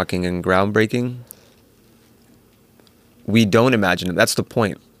shocking and groundbreaking, we don't imagine them. That's the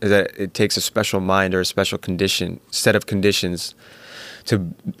point, is that it takes a special mind or a special set of conditions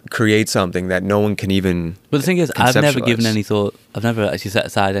to create something that no one can even But the thing is, I've never given conceptualize. any thought. I've never actually set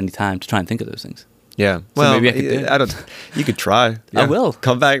aside any time to try and think of those things. Yeah. So maybe I could do it. I don't. You could try. I will.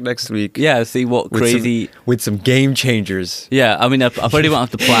 Come back next week. Yeah, see what with crazy. with some game changers. Yeah, I mean, I probably won't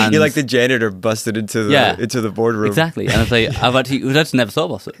have the plans. You're like the janitor busted into the boardroom. Exactly, and it's like I just never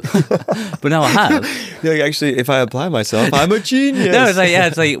thought about it, but now I have. You're like, actually, if I apply myself, I'm a genius. No,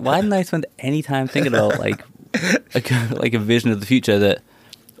 it's like why didn't I spend any time thinking about like a vision of the future that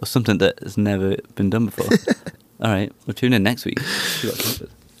or something that has never been done before. All right, we'll tune in next week. See what comes with.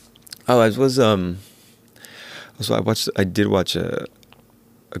 Oh, I did watch a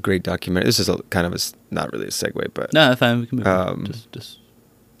great documentary. This is kind of not really a segue, but No, fine. We can move on. Just.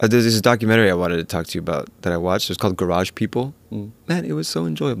 there's this documentary I wanted to talk to you about that I watched. It was called Garage People. Man, it was so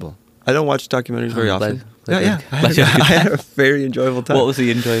enjoyable. I don't watch documentaries very often. glad I had a very enjoyable time. What was the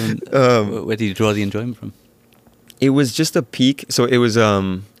enjoyment? Where did you draw the enjoyment from? It was just a peek. So it was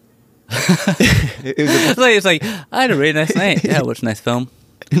It's like I had a really nice night. Yeah, I watched a nice film.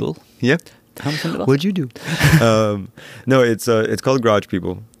 Cool. Yeah. Tell me something about What'd you do? No, it's called Garage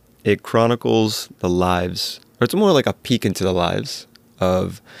People. It chronicles the lives, or it's more like a peek into the lives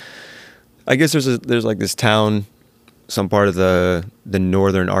of. I guess there's like this town, some part of the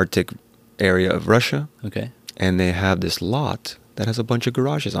northern Arctic area of Russia, Okay. and they have this lot that has a bunch of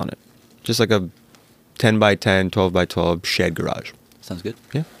garages on it, just like a 10 by 10, 12 by 12 shed garage. Sounds good.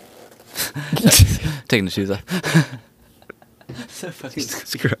 Yeah. Taking the shoes off. So funny.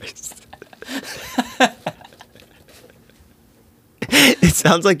 Jesus Christ. It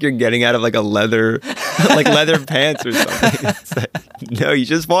sounds like you're getting out of like a leather pants or something. It's like, no, you're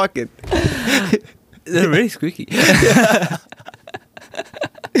just walking. They're really squeaky.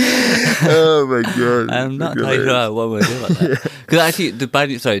 Oh my god! I'm not quite sure what we're doing about that. Because actually,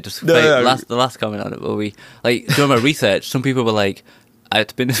 the last comment on it, where we like during my research, some people were like,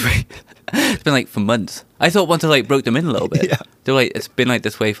 "It's been this way." It's been like for months. I thought once I like broke them in a little bit. Yeah. They're like, it's been like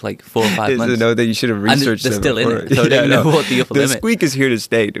this way for like 4 or 5 months. To know that you should have researched they're them still in before. it, so I didn't know what the upper the limit. squeak is here to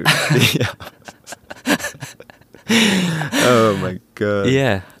stay, dude. Yeah. Oh my god.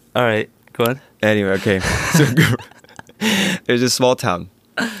 Yeah. All right. Go on. Anyway, okay. So there's a small town.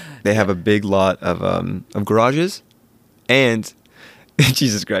 They have a big lot of garages, and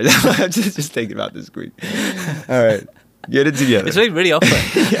Jesus Christ, I'm just thinking about this squeak. All right, get it together. It's really awful.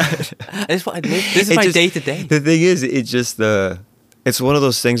 Yeah. This is what I live. This is my day to day. The thing is, it's one of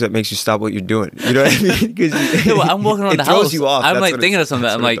those things that makes you stop what you're doing. You know what I mean? 'Cause No, I'm walking around the it throws house. you off. I'm That's like what thinking of something.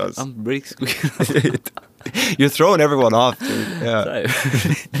 that's I'm what like, it does. I'm really squeaking. You're throwing everyone off, dude. Yeah. Sorry.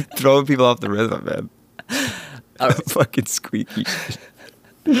 Throwing people off the rhythm, man. All right. Fucking squeaky.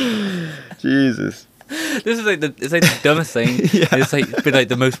 Jesus. This is like it's like the dumbest thing. Yeah. It's like been like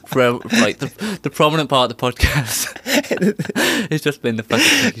the most the prominent part of the podcast. It's just been the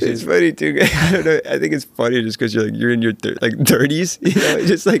fucking. It's funny too. I don't know. I think it's funny just because you're in your 30s. You know, it's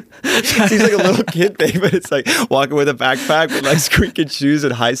just like it seems like a little kid thing, but it's like walking with a backpack with like squeaking shoes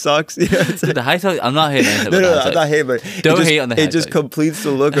and high socks. You know, it's like, The high socks. I'm not hating anything. no, about the high I'm not socks. hating, but Don't it just, hate on the high It just socks. completes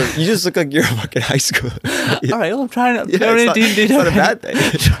the look of you. Just look like you're fucking high school. All right, well, I'm trying to. Yeah, it's not a bad thing.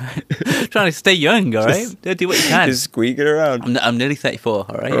 Trying to stay young. All right, do what you can. Just squeaking around. I'm nearly 34.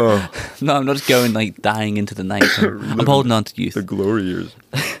 All right. Oh. No, I'm not just going like dying into the night. I'm holding on to youth. The glory years.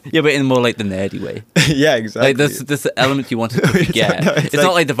 Yeah, but in more like the nerdy way. Yeah, exactly. Like this element you wanted to forget. No, it's like-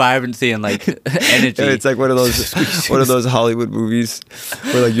 not like the vibrancy and like energy. Yeah, it's like one of those Hollywood movies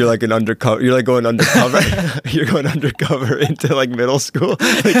where like you're like an undercover. You're like going undercover. You're going undercover into like middle school,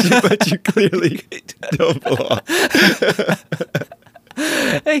 but you clearly don't belong.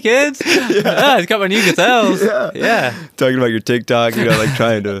 Hey kids, it's got my new guitars. Yeah. Talking about your TikTok, you know, like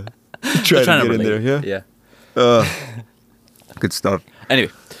trying to get in there. Yeah. Good stuff.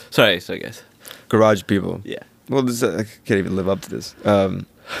 Anyway, sorry guys. Garage People. Yeah. Well, I can't even live up to this.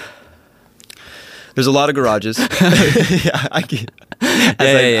 There's a lot of garages. Yeah, I can.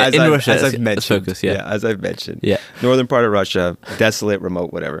 In Russia, as I've let's mentioned. focus, yeah. As I've mentioned. Yeah. Northern part of Russia, desolate,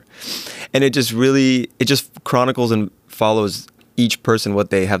 remote, whatever. And it just chronicles and follows each person what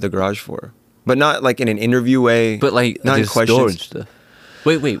they have the garage for, but not like in an interview way. But like not in there's questions. storage stuff.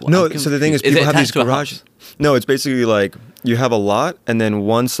 Wait. What? No, I'm so the thing is, confused. people it have these attached to a garages. house? No, it's basically like you have a lot, and then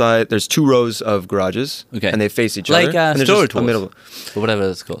one side there's 2 rows of garages, Okay. and they face each Like other. And there's storage just a middle. wars, or whatever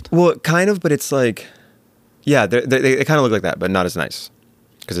it's called. Well, kind of, but it's like, yeah, they kind of look like that, but not as nice,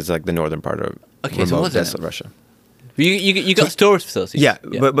 because it's like the northern part of Okay, so remote, what's it desolate Russia. You got storage facilities. Yeah,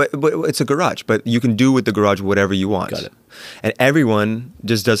 but it's a garage. But you can do with the garage whatever you want. Got it. And everyone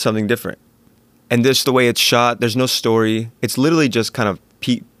just does something different. And this the way it's shot. There's no story. It's literally just kind of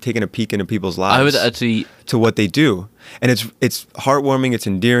taking a peek into people's lives. I would actually to what they do, and it's heartwarming. It's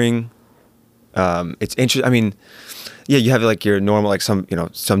endearing. It's interesting. I mean, yeah, you have like your normal like some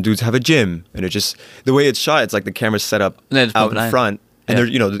dudes have a gym, and it just the way it's shot. It's like the camera's set up out in front. And there,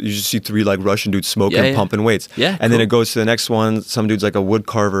 you just see 3 like Russian dudes smoking, pumping weights. Yeah, and then it goes to the next one. Some dude's like a wood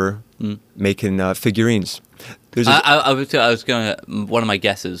carver making figurines. I was going. One of my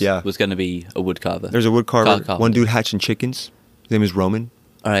guesses was going to be a wood carver. There's a wood carver. One dude hatching chickens. His name is Roman.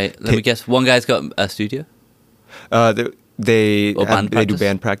 All right, let me guess. One guy's got a studio. They do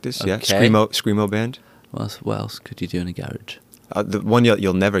band practice. Yeah, screamo band. What else could you do in a garage? The one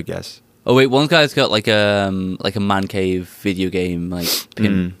you'll never guess. Oh wait, one guy's got like a man cave video game like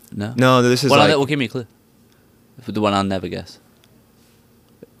pin. No, this is well, give me a clue. For the one I'll never guess.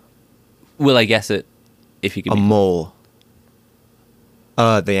 Will I guess it? If you give me mole.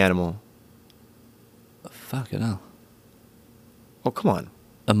 The animal. Fucking hell. Oh come on.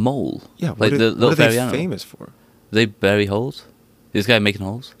 A mole. Yeah. Like what are they famous for? Do they bury holes? Is this guy making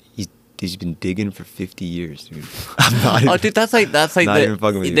holes? He's been digging for 50 years, dude. Dude, that's like not even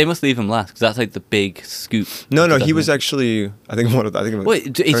fucking with you. They must leave him last because that's like the big scoop. No, he was actually. I think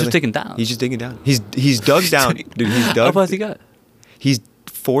Wait, he's just digging down. He's just digging down. He's dug down, dude. He's dug. How far has he got? He's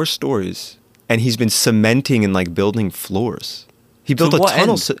 4 stories, and he's been cementing and like building floors. He built a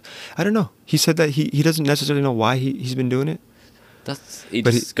tunnel. I don't know. He said that he doesn't necessarily know why he's been doing it. He's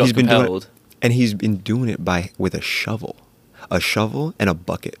been doing it, and he's been doing it with a shovel and a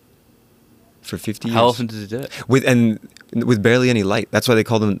bucket. For 50 years. How often does he do it? With barely any light. That's why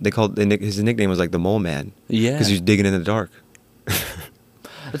his nickname was like the Mole Man. Yeah. Because he was digging in the dark.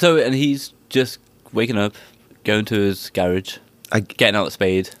 And he's just waking up, going to his garage, getting out the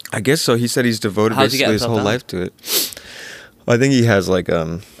spade. I guess so. He said he's devoted basically his whole life to it. I think he has like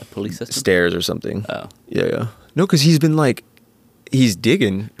a pulley system? Stairs or something. Oh. Yeah. No, because he's been like he's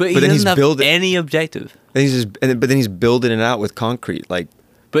digging, but he doesn't have any objective. And but then he's building it out with concrete, like.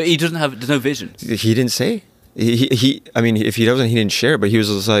 But he doesn't have. There's no vision. He didn't say. I mean, if he doesn't, he didn't share. But he was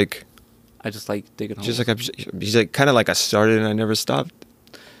just like, I just like digging holes. Just like he's like kind of like I started and I never stopped.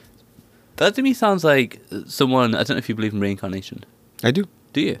 That to me sounds like someone. I don't know if you believe in reincarnation. I do.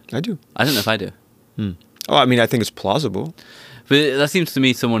 Do you? I do. I don't know if I do. Oh, I mean, I think it's plausible. But that seems to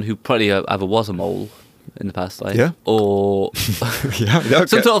me someone who probably either was a mole in the past life, or some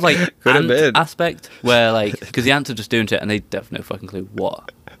sort of like ant aspect where like because the ants are just doing shit and they have no fucking clue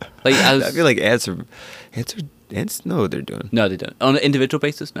what. Like I feel like ants know what they're doing. No, they don't. On an individual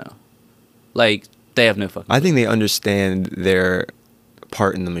basis, no. Like they have no fucking clue. I think they understand their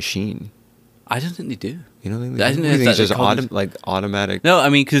part in the machine. I don't think they do. You know, I think it's just automatic. No, I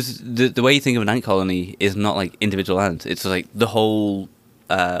mean because the way you think of an ant colony is not like individual ants. It's like the whole.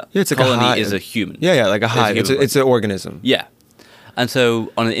 It's colony like is a human. Yeah, like a hive. It's an organism. Yeah, and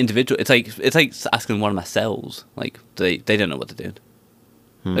so on an individual, it's like asking one of my cells. Like they don't know what they're doing.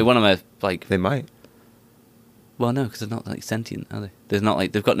 Like one of my like they might. Well, no, because they're not like sentient, are they? There's not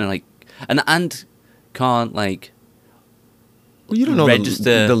like they've got no like an ant can't like. Well, you don't know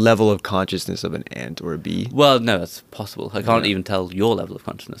the level of consciousness of an ant or a bee. Well, no, that's possible. I can't even tell your level of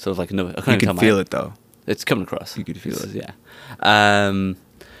consciousness. So it's like no, I can't you can feel it though. It's coming across. You could feel it. Yeah.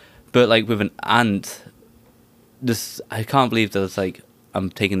 But like with an ant, I can't believe that it's like I'm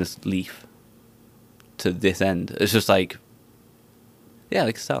taking this leaf to this end. It's just like, yeah,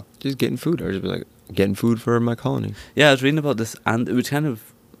 like so. Just getting food. Or just be like getting food for my colony. Yeah, I was reading about this ant, which kind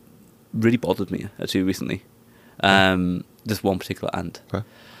of really bothered me actually recently. This one particular ant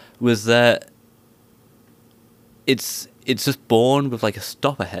was that it's just born with like a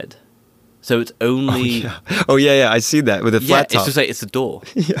stopper head. So it's only... Oh, yeah, I see that with a flat top. It's just like, it's a door.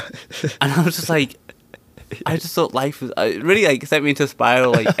 Yeah. And I was just like... I just thought life was... It really like sent me into a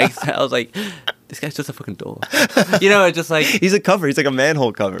spiral. Like, I was like, this guy's just a fucking door. You know, I just like... He's a cover. He's like a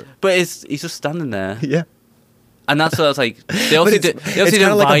manhole cover. But he's just standing there. Yeah. And that's what I was like... They also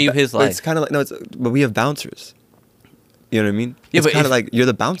don't value his life. It's kind of like... But we have bouncers. You know what I mean? Yeah, it's kind of like you're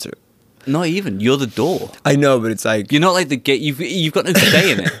the bouncer. Not even. You're the door. I know, but it's like... You're not like the gate. You've got no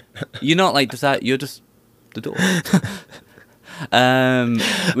say in it. You're not like just that. You're just the door. Which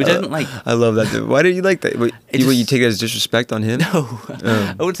I don't like... I love that, dude. Why did you like that? You take it as disrespect on him? No.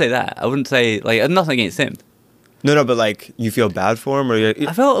 I wouldn't say that. I wouldn't say... like nothing against him. No, but like, you feel bad for him? Or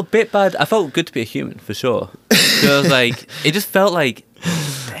I felt a bit bad. I felt good to be a human, for sure. So I was like... It just felt like...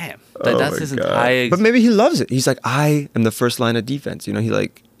 Damn. That's his entire... But maybe he loves it. He's like, I am the first line of defense. You know,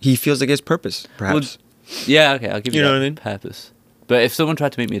 he feels like his purpose, perhaps. Yeah, okay, I'll give you, You know that what I mean? purpose. But if someone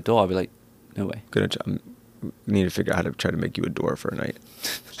tried to make me a door, I'd be like, no way. Need to figure out how to try to make you a door for a night,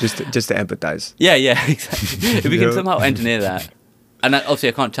 just to empathize. Yeah, exactly. If we You can know? somehow engineer that, and obviously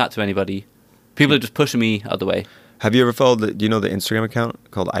I can't chat to anybody. People are just pushing me out of the way. Have you ever followed do you know the Instagram account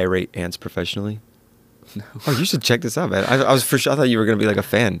called Irate Ants Professionally? No. Oh, you should check this out, man. I was for sure. I thought you were gonna be like a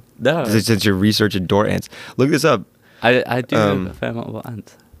fan. No. Since you're researching door ants, look this up. I do know a fair amount about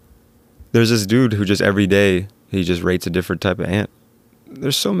ants. There's this dude who just every day he just rates a different type of ant.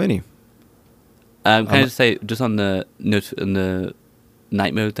 There's so many. Can I just say, just on the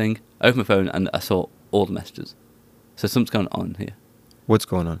night mode thing, I opened my phone and I saw all the messages. So something's going on here. What's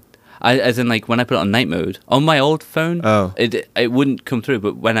going on? As in, like, when I put it on night mode, on my old phone, Oh. it wouldn't come through,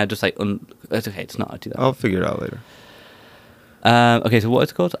 but when I just, like, it's okay, it's not, I do that. I'll figure it out later. Okay, so what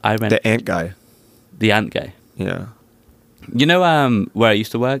is it called? The ant guy. The ant guy. Yeah. You know where I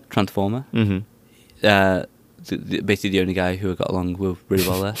used to work, Transformer? Mm-hmm. Basically the only guy who I got along with really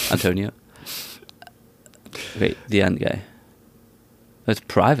well there, Antonio. Wait, the ant guy. It's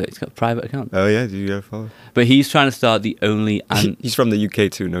private. He's got a private account. Oh yeah, you gotta follow. But he's trying to start the only ant. He's from the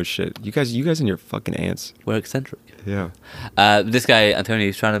UK too. No shit. You guys and your fucking ants. We're eccentric. Yeah. This guy Antonio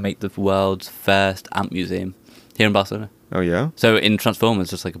is trying to make the world's first ant museum here in Barcelona. Oh yeah. So in Transformers,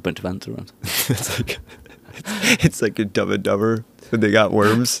 just like a bunch of ants around. it's like a Dumb and Dumber when they got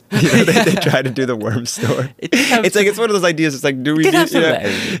worms. You know, they try to do the worm store. It's one of those ideas. It's like, do we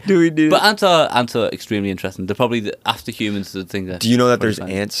need? But ants are extremely interesting. They're probably after humans the thing that. Do you know that there's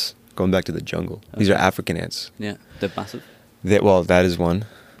ants going back to the jungle? Okay. These are African ants. Yeah, they're massive. That is one.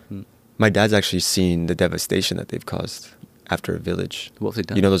 Hmm. My dad's actually seen the devastation that they've caused after a village. What's he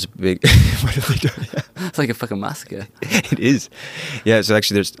done? You know those big. What have they done? It's like a fucking massacre. It is. Yeah. So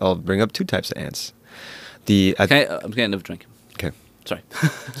actually, I'll bring up two types of ants. I'm getting another drink. Okay. Sorry.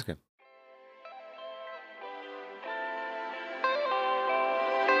 It's okay.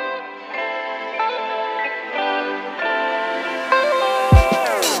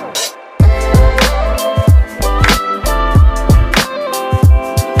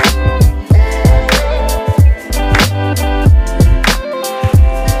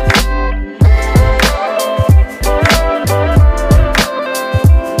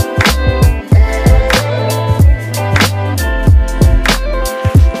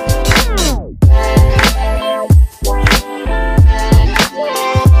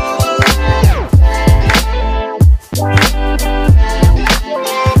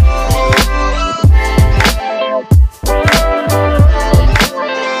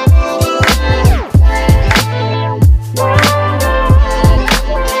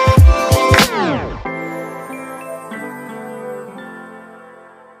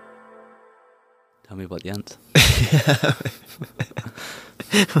 Tell me about the ants.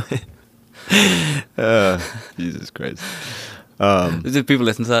 Jesus Christ. Do people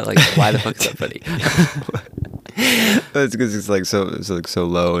listen to that? Like, why the fuck is that funny? It's because it's like so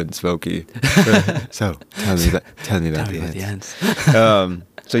low and smoky. So tell me about the ants.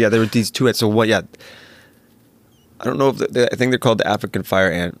 So yeah, there were these two ants. So what? Yeah, I don't know if I think they're called the African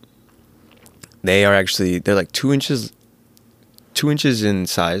fire ant. They're like 2 inches in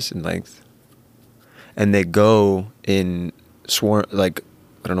size and length, and they go in swarm, like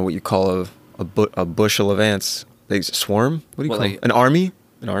I don't know what you call a bushel of ants. They swarm. What do you call it? An army?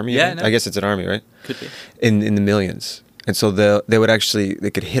 An army? Yeah, no. I guess it's an army, right? Could be. In the millions, and so they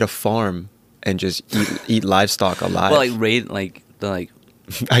could hit a farm and just eat livestock alive. Well, like raid, like they're like.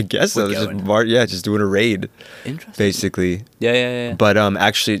 I guess so. Just doing a raid. Interesting. Basically. Yeah. But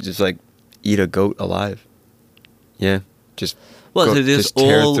actually, just like eat a goat alive. Yeah, just. Well, so there's just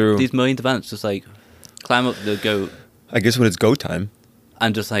tear all through. these millions of ants just like climb up the goat. I guess when it's go time.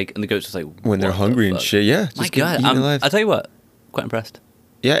 And just like, and the goat's just like. When they're hungry and shit, yeah. My Just God, eating alive. I'll tell you what, quite impressed.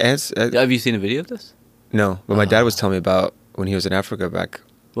 Yeah, ants. Have you seen a video of this? No, but my dad was telling me about when he was in Africa back.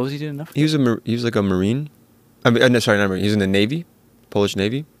 What was he doing in Africa? He was like a Marine. I mean, no, sorry, not Marine. He was in the Navy, Polish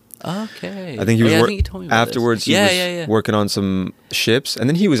Navy. Okay. I think he was I think you told me about afterwards. This. He was working on some ships, and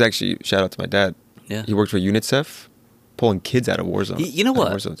then he was actually shout out to my dad. Yeah. He worked for UNICEF, pulling kids out of war zones. You know what?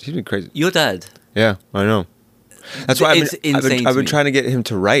 War zones. He's been crazy. Your dad. Yeah, I know. That's why I've been trying to get him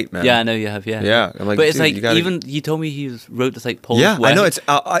to write, man. Yeah, I know you have. Yeah. Yeah. I'm like, but it's dude, like even you told me he wrote this like Polish. Yeah, I know. It's.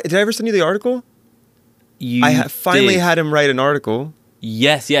 Did I ever send you the article? I finally had him write an article.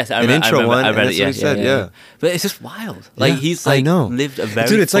 Yes. An intro one. I read it. That's what he said. Yeah. But it's just wild. Like he's like I know. lived a very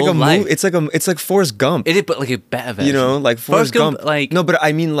dude. It's like full life. It's like Forrest Gump. It is, but like a better version. You know, like Forrest Gump. Like no, but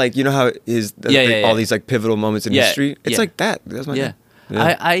I mean, like you know how all these like pivotal moments in history. It's like that. That's my dad.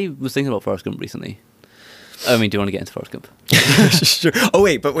 I was thinking about Forrest Gump recently. I mean, do you want to get into Forrest Gump? Sure. Oh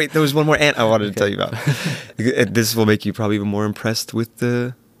wait, there was one more ant I wanted to tell you about. This will make you probably even more impressed with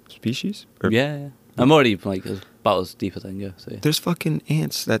the species. Or- Yeah. I'm already like about as deep as I can go. So yeah. There's fucking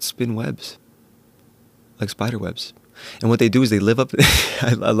ants that spin webs, like spider webs. And what they do is they live up.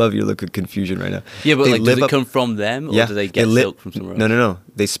 I love your look of confusion right now. Yeah, but They like, does live it up- come from them, or do they get silk from somewhere else? No.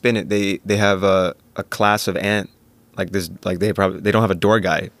 They spin it. They have a class of ant like this. Like they don't have a door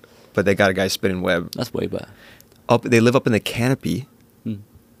guy, but they got a guy spinning web. That's way better. They live up in the canopy Hmm.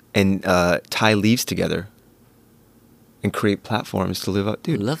 and tie leaves together and create platforms to live up. I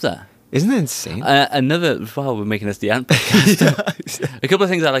Dude, love that. isn't that insane? Another, wow, we're making this the ant podcast. A couple of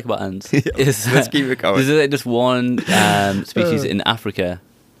things I like about ants Yeah, is let's keep it going. There's just one species in Africa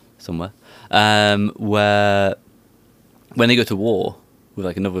somewhere where when they go to war with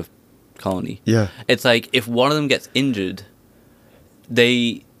like another colony, Yeah. it's like if one of them gets injured,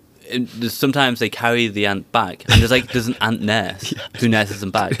 sometimes they carry the ant back, and there's an ant nurse who nurses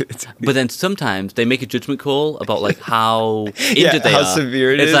them back. But then sometimes they make a judgment call about like how injured they how are.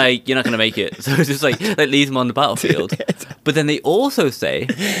 severe it it's is. like you're not going to make it, so it's just like leaves them on the battlefield. But then they also say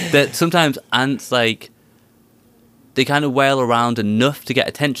that sometimes ants like they kind of wail around enough to get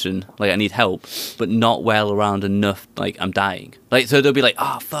attention, like I need help, but not wail around enough like I'm dying. Like so they'll be like,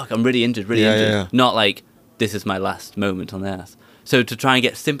 oh fuck, I'm really injured, Yeah, injured. yeah. Not like this is my last moment on earth. So to try and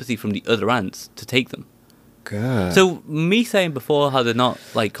get sympathy from the other ants to take them. God. So me saying before how they're not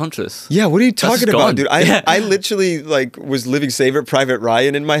like conscious. Yeah, what are you That's just talking about, gone. dude? Yeah. I literally like was living Saving Private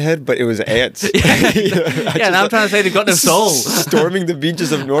Ryan in my head, but it was ants. Yeah, now I'm trying to say they've got no soul. Storming the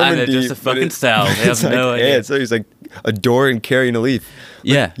beaches of And Normandy. they're just a but fucking cell. They it's have no like idea. ants. So he's like a door and carrying a leaf.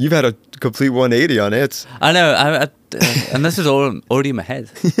 Like, Yeah. you've had a complete 180 on ants. I know, and this is all already in my head.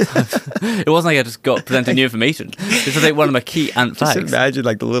 It wasn't like I just got presented new information. This is like one of my key ant Just facts. imagine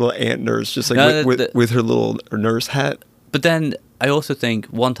like the little ant nurse, just like No, with her little nurse hat. But then I also think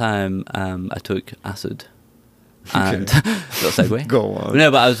one time I took acid. And little segue. Go on.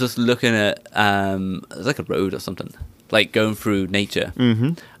 No, but I was just looking at it was like a road or something, like going through nature, Mm-hmm.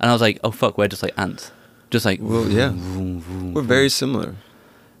 and I was like, oh fuck, we're just like ants, just like Well, yeah. vroom, vroom, We're vroom. very similar.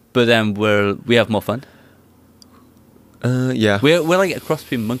 But then we have more fun. Yeah. We're like a cross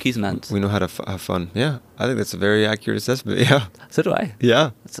between monkeys and ants. We know how to have fun. Yeah. I think that's a very accurate assessment. Yeah. So do I.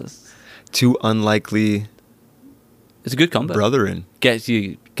 Yeah. It's Two unlikely a good combo. brethren. Get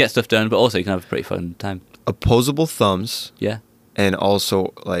stuff done, but also you can have a pretty fun time. Opposable thumbs Yeah. and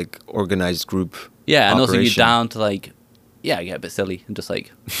also like organized group. Yeah, and also you're operation. down to like, get a bit silly and just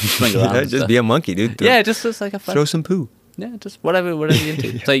like swing around. Yeah, and just stuff. be a monkey, dude. Yeah, just like a fun. throw some poo. Yeah, just whatever you're into.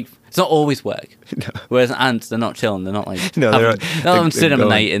 It's like it's not always work. No. Whereas ants, they're not chilling. They're not like No, having, they're not having they're cinema going.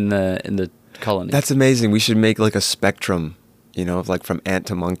 night in the colony. That's amazing. We should make like a spectrum, of like from ant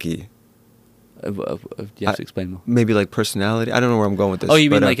to monkey. You have to explain more. Maybe like personality. I don't know where I'm going with this. Oh,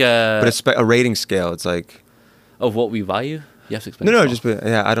 you mean but, like a- But it's a rating scale. It's like Of what we value. You have to explain. no, more. just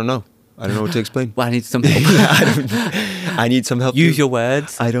I don't know. I don't know what to explain. Well, I need some help. I need some help. Use too. your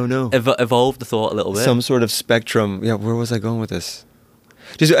words. I don't know. Evolve the thought a little bit. Some sort of spectrum. Yeah, where was I going with this?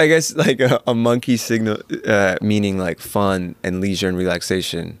 Just I guess like a monkey signal meaning like fun and leisure and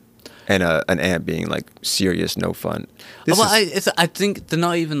relaxation, and an ant being like serious, no fun. This well, is- I think they're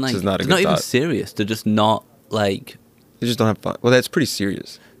not even like is not a they're good not even thought. serious. They're just not like. they just don't have fun. Well, that's pretty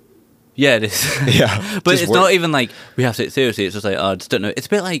serious. Yeah, it is. Yeah, but just it's work. not even like we have to take it seriously. It's just like I just don't know. It's a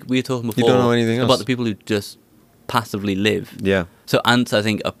bit like we were talking before. don't know anything about else. the people who just passively live. Yeah. So ants, I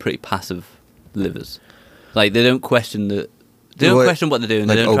think, are pretty passive livers. Like they don't question they don't question what they're doing.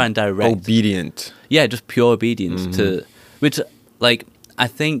 Like they don't try and direct. Obedient. Yeah, just pure obedience to which, like, I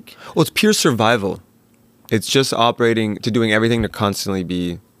think. Well, it's pure survival. It's just operating to doing everything to constantly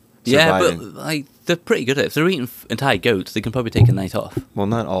be surviving. Yeah, but like they're pretty good at it. If they're eating entire goats, they can probably take a night off. Well,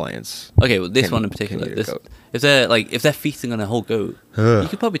 not all ants. Okay, well, this Can- one in can particular. eat a This, goat. if they're feasting on a whole goat, Ugh. you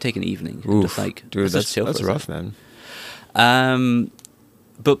could probably take an evening and Oof, just like dude, just that's chill for a rough, second. man.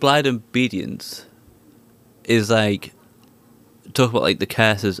 But blind obedience is like talk about like the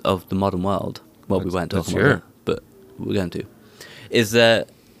curses of the modern world. Well, we weren't Let's talking hear about that, but we're going to. Is that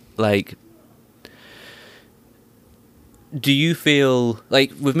like? Do you feel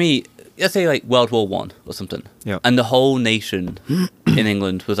like with me? Let's say like World War One or something. Yeah. And the whole nation in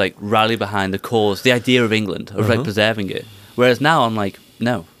England was like rally behind the cause, the idea of England, of like Uh-huh. preserving it. Whereas now I'm like,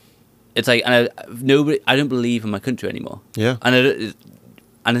 no. It's like, and I don't believe in my country anymore. Yeah. And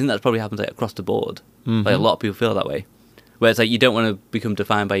I think that probably happens like across the board. Mhm. Like a lot of people feel that way. Where it's like you don't want to become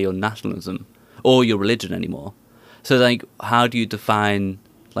defined by your nationalism or your religion anymore. So like, how do you define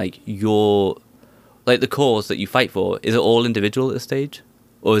like your, like the cause that you fight for? Is it all individual at this stage?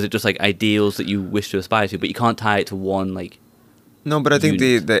 or is it just like ideals that you wish to aspire to, but you can't tie it to one like? No, but I think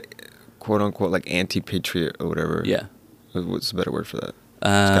unit. the quote unquote like anti-patriot or whatever. Yeah. What's a better word for that?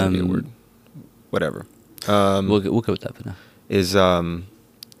 It's gotta be a word. Whatever. We'll go with that for now. Is I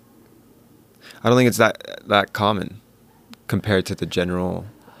don't think it's that common compared to the general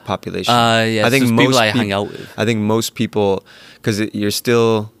population. Yeah, I think it's just most people I hang out with. I think most people, because you're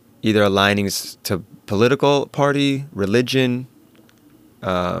still either aligning to political party, religion,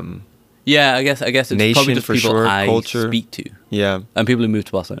 Yeah, I guess it's nation probably just for people sure, I culture. speak to, yeah, and people who move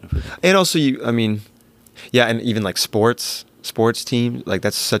to Barcelona. For example. and also yeah, and even like sports teams, like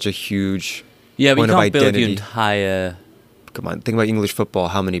that's such a huge Yeah, but point you of can't build identity. your entire. Come on, think about English football.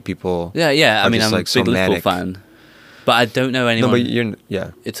 How many people? Yeah. I are mean, just, I'm like, a so big Liverpool manic. fan, but I don't know No, anyone. but you're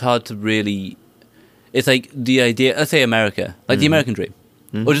yeah. It's hard to really. It's like the idea. Let's say America, like the American dream,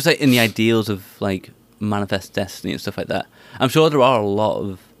 or just like in the ideals of like manifest destiny and stuff like that. I'm sure there are a lot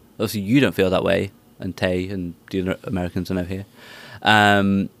of. Obviously, you don't feel that way, and Tay and the other Americans I know here.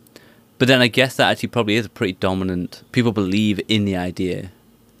 But then I guess that actually probably is a pretty dominant. People believe in the idea,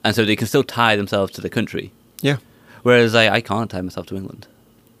 and so they can still tie themselves to the country. Yeah. Whereas I can't tie myself to England,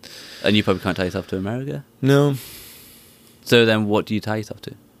 and you probably can't tie yourself to America. No. So then, what do you tie yourself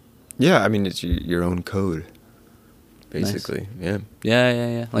to? Yeah, I mean it's your own code, basically. Yeah.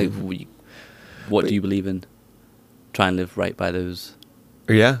 Yeah. Like, what do you believe in? Try and live right by those.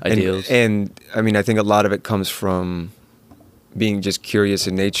 Yeah, Ideals. And I mean, I think a lot of it comes from being just curious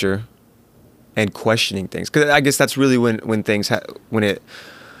in nature and questioning things. Because I guess that's really when things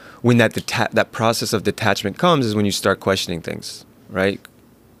when that process of detachment comes is when you start questioning things, right?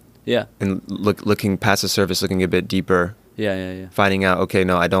 Yeah. And looking past the surface, looking a bit deeper, Yeah. finding out, okay,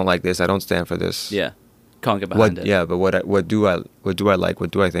 no, I don't like this. I don't stand for this. Yeah. Can't get behind it. Yeah, but what do I like?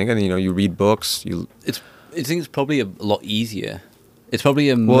 What do I think? And you read books. I think it's probably a lot easier. It's probably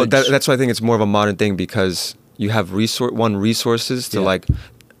a Well, much... that's why I think it's more of a modern thing because you have resources to Yeah. like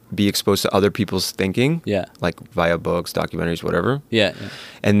be exposed to other people's thinking, Yeah. like via books, documentaries, whatever. Yeah.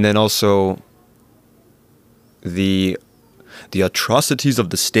 And then also the atrocities of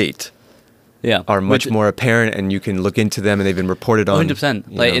the state Yeah. are much more apparent, and you can look into them, and they've been reported on. 100%.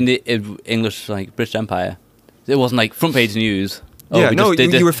 you Like know. in the English, like British Empire, it wasn't like front page news. Yeah, we no, just did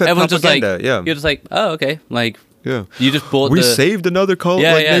you this. were fed Everyone's just like, propaganda, yeah. You're just like, oh, okay. Like, Yeah. you just bought We the... saved another it's like,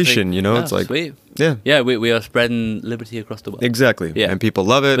 nation, oh, it's like sweet. yeah. Yeah, we are spreading liberty across the world. Exactly. Yeah. And people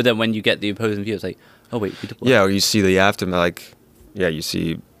love it. But then when you get the opposing view, it's like, oh wait, we did what? Yeah, or you see the aftermath, like, yeah, you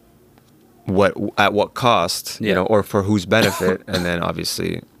see at what cost, Yeah. or for whose benefit, and then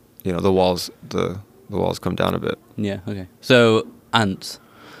obviously, the walls come down a bit. Yeah, okay. So ants,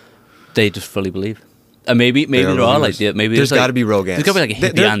 they just fully believe, and maybe They there are like believers. maybe there's like, got to be rogue ants. There's got to be like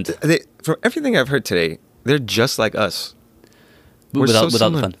a hippie ant From everything I've heard today, they're just like us but we're so without the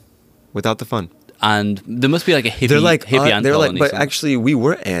similar. fun. without the fun. And there must be like a hippie They're like ant they're like, colony but somewhere. actually, we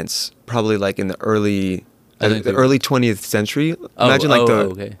were ants probably like in the early. I think The they were. early 20th century. Oh, Imagine like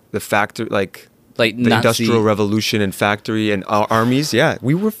okay. the factory, like like the Nazi. Industrial Revolution and factory and armies. Yeah,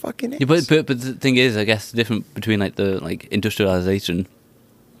 we were fucking ants. Yeah, but the thing is, I guess the difference between like the like industrialization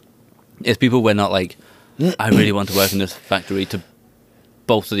is people were not like, I really want to work in this factory to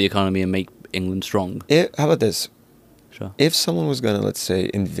bolster the economy and make England strong. How about this? Sure. If someone was gonna, let's say,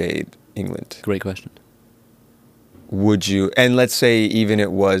 invade England, Great question. would you? And let's say even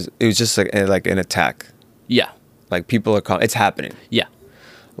it was just like an attack. Yeah. Like people are it's happening. Yeah.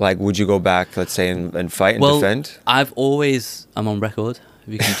 Like, would you go back, let's say, and fight and Well, defend? I'm on record.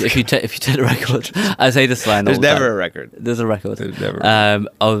 If you take the record, I say this line. There's all the never time. a record. There's a record. There's never a record.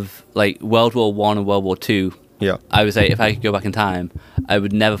 Of like World War One and World War Two. Yeah. I would say if I could go back in time, I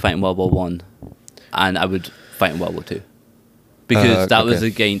would never fight in World War One, and I would fight in World War Two, because that was okay.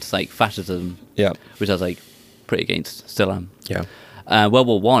 against like fascism, Yeah. which I was like pretty against. Still am. Yeah. World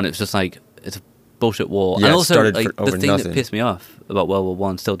War One, it's just like it's a bullshit war, Yeah, and it also started like over the thing nothing. that pissed me off about World War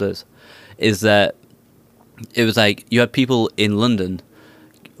One still does, is that it was like you had people in London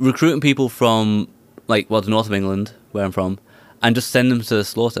recruiting people from like the north of England, where I'm from, and just send them to the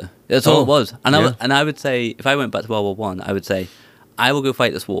slaughter. That's all Oh, it was. And yeah. I would say, if I went back to World War One, I would say, I will go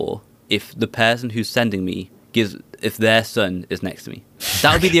fight this war if the person who's sending me if their son is next to me.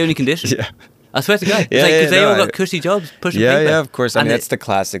 That would be the only condition. Yeah. I swear to God. Yeah, Because they no, all got cushy jobs pushing Yeah, paper. yeah, of course. I And mean, that's the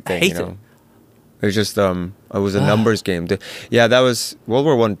classic thing, hate it. It's just it was a numbers game. Yeah, that was World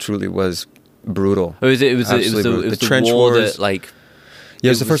War One. Truly was brutal. It was Absolutely the brutal. The trench war wars. that like Yeah,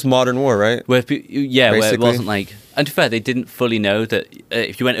 it was the first modern war, right? Where where it Basically. wasn't like. And to be fair, they didn't fully know that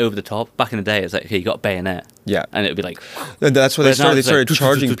if you went over the top back in the day, it's like, okay, you got a bayonet. Yeah. And it would be like. And that's what they Whereas now started. They it's like started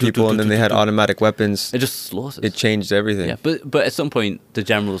charging people, and then they had automatic weapons. It just slaughters. It changed everything. Yeah, but at some point the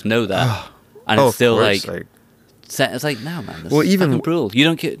generals know that, and Oh, it's of still course, like it's like no man. This Well, is even- fucking brutal. You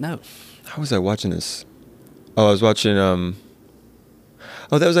don't get no. How was I watching this? Oh, I was watching.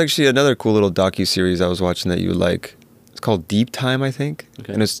 Oh, that was actually another cool little docu-series I was watching that you would like. It's called Deep Time, I think,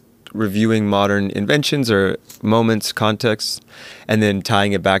 Okay. and it's reviewing modern inventions or moments, contexts, and then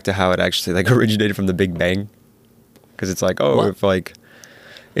tying it back to how it actually like originated from the Big Bang. Because it's like, oh, What?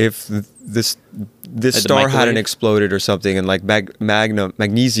 if this the star hadn't microwave? exploded or something, and like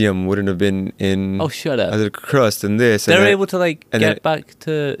magnesium wouldn't have been in Oh, shut up. the crust and this. They're and then- able to like and get then- back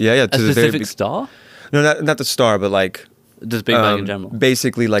to Yeah, a to the very specific big- star. No, not the star, but like Does Big Bang in general?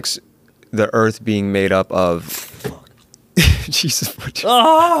 basically like the Earth being made up of. Jesus,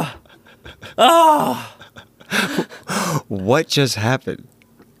 Ah! Ah! what just happened?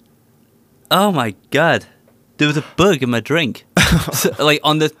 Oh my god! There was a bug in my drink, so, like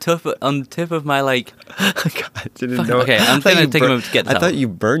on the tip of my like. God, I didn't Fuck, know. okay, I'm I thought gonna you take a moment to get this I thought out. you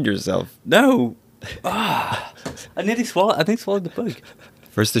burned yourself. No. I nearly swallowed. I think swallowed the bug.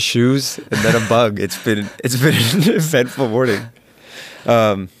 First the shoes, and then a bug. It's been an eventful morning.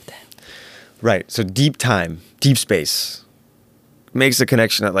 Right. So deep time, deep space, makes a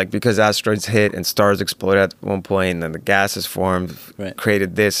connection that like because asteroids hit and stars exploded at one point, and then the gases formed, Right.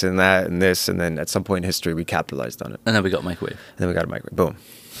 created this and that and this, and then at some point in history we capitalized on it, And then we got microwave. and then we got a microwave. Boom.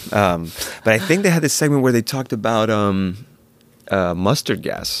 But I think they had this segment where they talked about mustard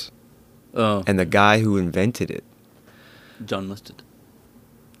gas Oh, and the guy who invented it. John Mustard.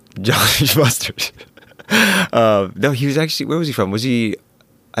 Johnny Mustard. No, he was actually. Where was he from? Was he?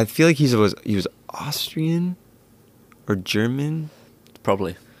 I feel like he was Austrian or German.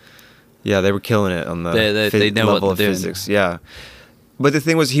 Probably. Yeah, they were killing it on the They know what level of they're doing. physics. Yeah, but the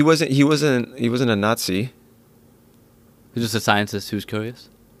thing was, he wasn't a Nazi. He's just a scientist who's curious.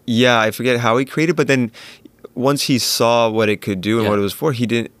 Yeah, I forget how he created, but then once he saw what it could do and Yeah. what it was for, he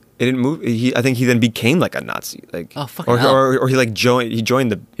didn't. It didn't move. I think he then became like a Nazi. Like Oh, fucking or, hell. or he like joined. He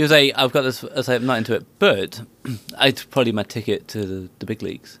joined the. He was like, I've got this. I was like, I'm not into it, but I'd probably my ticket to the big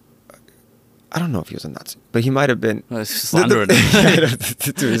leagues. I don't know if he was a Nazi, but he might have been. Well, it's slandering. To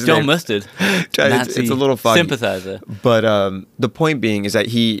his John name. Mustard, It's Nazi a little foggy. sympathizer. But the point being is that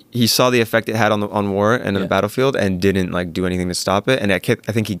he saw the effect it had on war and on Yeah. the battlefield and didn't like do anything to stop it. And I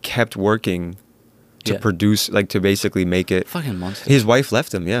think he kept working to Yeah. produce, like to basically make it. Fucking monster. His wife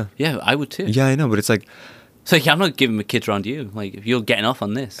left him. Yeah. Yeah, I would too. Yeah, I know, but it's like, So yeah, I'm not giving my kids around you. Like, if you're getting off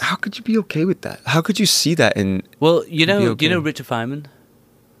on this. how could you be okay with that? How could you see that in? Well, you know, Be do you know okay. Richard Feynman?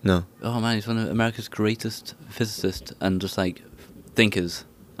 No. Oh man, he's one of America's greatest physicists and just like thinkers,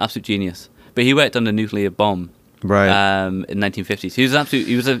 absolute genius. But he worked on the nuclear bomb, Right. in 1950s. He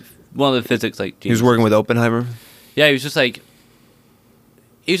was one of the physics like. He was geniuses. working with Oppenheimer. Yeah, he was just like.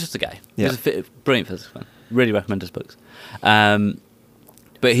 He was just a guy. He was Yeah. a brilliant physics man. Really recommend his books.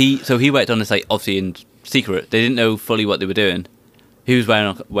 But he worked on this like obviously in secret. They didn't know fully what they were doing. He was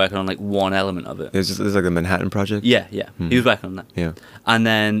working on like one element of it. It's like the Manhattan Project. Yeah, yeah. He was working on that. Yeah. And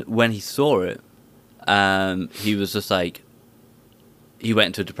then when he saw it, he was just like, he went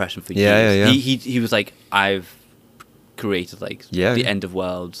into a depression for Yeah, years. yeah. He was like, I've created like Yeah. the end of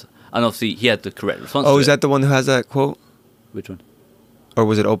worlds, and obviously he had the correct response. Oh, to is it. that the one who has that quote? Which one? Or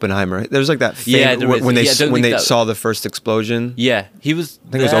was it Oppenheimer? There's like that. Yeah, there is. when they Yeah, I don't when think they that- saw the first explosion. Yeah, he was.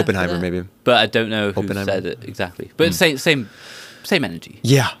 I think it was there Oppenheimer, for that, maybe. But I don't know who Oppenheimer. said it exactly. But it's same energy.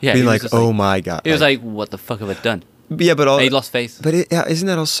 Yeah. Yeah, Being he was like, just oh like- my god. He was like, "What the fuck have I done?" yeah, but all. And he lost faith. But isn't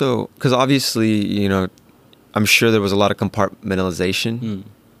that also because obviously I'm sure there was a lot of compartmentalization. Mm.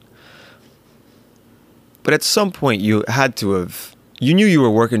 But at some point you had to have. You knew you were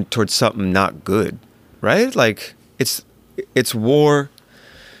working towards something not good, right? Like it's war.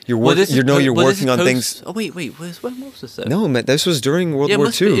 You're Well, working. this is You're this working is on post- things. Oh wait, when was this? Though? No, man, this was during World yeah, War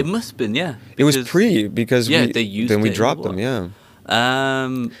it II. must have been, yeah. It was because- pre because Yeah, they used then we it in dropped war. them. Yeah,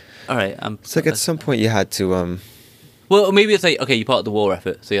 All right. it's like at some point you had to. Well, maybe it's like okay, you're part of the war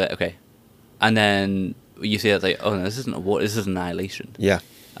effort, so you're like okay, and then you see it's like oh no, this isn't a war, this is annihilation, Yeah,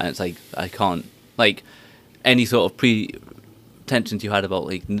 and it's like I can't like any sort of pretensions you had about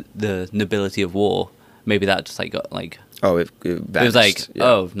like the nobility of war. Maybe that just like got like oh, it it was vanished, like yeah.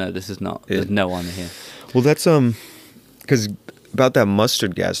 oh no, this is not. Yeah. There's no honor here. Well, that's because about that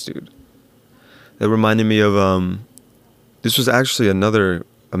mustard gas, dude. That reminded me of this was actually another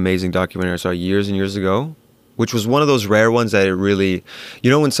amazing documentary I saw years and years ago, which was one of those rare ones that it really,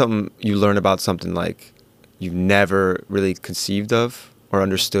 when something you learn about something like you've never really conceived of, or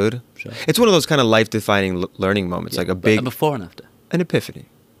understood. Sure. It's one of those kind of life-defining learning moments, like a But big before and after. an epiphany.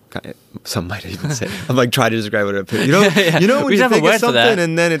 Some might even say. I'm like trying to describe what an epiphany. You know, Yeah. you know when We you have a think word of for something that.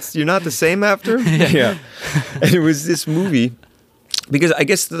 and then you're not the same after. Yeah. And it was this movie because I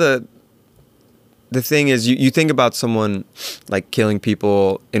guess the thing is you think about someone like killing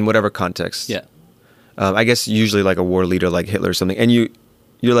people in whatever context. Yeah. I guess usually like a war leader like Hitler or something, and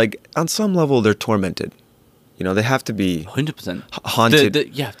you're like on some level they're tormented. You know, they have to be 100%.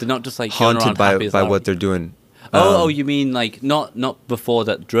 haunted. Yeah, they're not just like going haunted around happy as by Larry. what they're doing. Oh, you mean like not before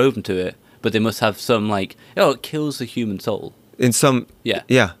that drove them to it, but they must have some like, oh, it kills the human soul. In some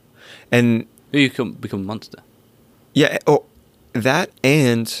yeah, and You become a monster. yeah, oh, that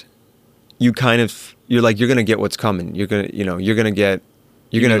and you kind of you're gonna get what's coming. You're gonna get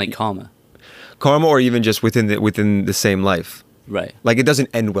You mean like karma. karma, or even just within the same life. Right. Like it doesn't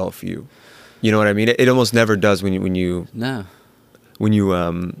end well for you. You know what I mean? It almost never does when you No.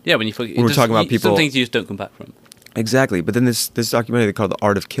 Yeah, when you forget. When we're talking about people, some things you just don't come back from. Exactly. But then this documentary called The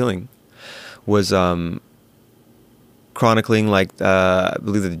Art of Killing was chronicling like I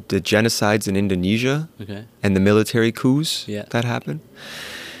believe the genocides in Indonesia and the military coups that happened.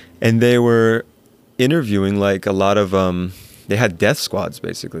 And they were interviewing like a lot of they had death squads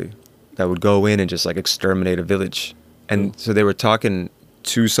basically that would go in and just like exterminate a village. And so they were talking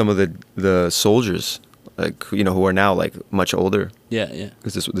to some of the soldiers, like who are now like much older. Yeah.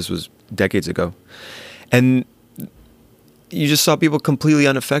 Because this was decades ago, and you just saw people completely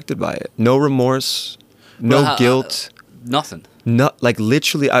unaffected by it. No remorse, no guilt, nothing. Not like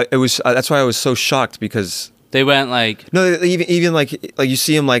literally. That's why I was so shocked because they weren't like no, even like you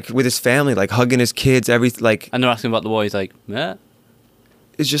see him like with his family, like hugging his kids, everything like. And they're asking about the war. He's like, yeah.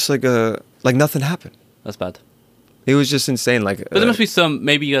 It's just like nothing happened. That's bad. It was just insane. Like, but there must be some.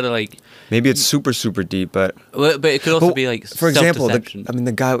 Maybe you gotta like. Maybe it's super deep, but it could also be like. For example, self-deception.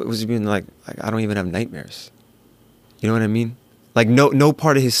 the guy was even like I don't even have nightmares. You know what I mean? Like no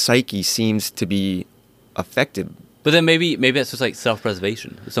part of his psyche seems to be affected. But then maybe it's just like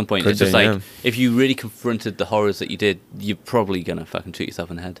self-preservation at some point. It's just like if you really confronted the horrors that you did, you're probably gonna fucking shoot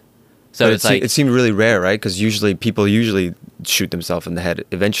yourself in the head. So but it's like it seemed really rare, right? Because people usually shoot themselves in the head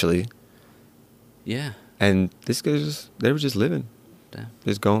eventually. Yeah. And this guy they were just living. Damn.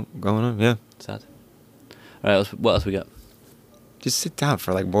 Just going on, yeah. Sad. All right, what else we got? Just sit down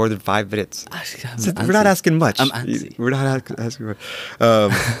for like more than 5 minutes. Actually, we're not asking much. I'm antsy. We're not asking much.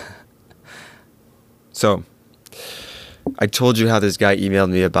 So, I told you how this guy emailed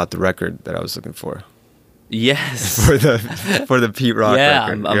me about the record that I was looking for. Yes. for the Pete Rock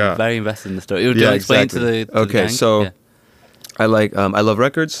record. I'm very invested in the story. Do you explain to the okay, gang? so Yeah. I love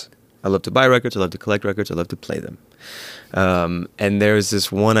records. I love to buy records. I love to collect records. I love to play them. And there's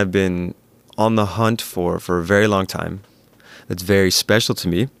this one I've been on the hunt for a very long time. That's very special to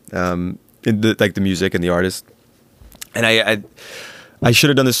me. In the music and the artist. And I should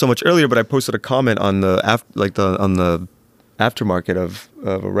have done this so much earlier, but I posted a comment on the aftermarket of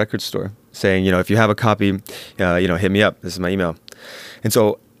a record store saying, if you have a copy, hit me up. This is my email. And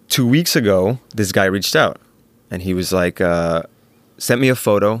so 2 weeks ago, this guy reached out, and he was like, sent me a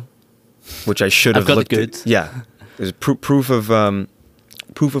photo, which I should have looked at. Yeah, there's proof of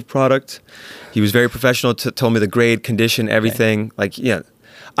product. He was very professional. Told me the grade, condition, everything. Okay.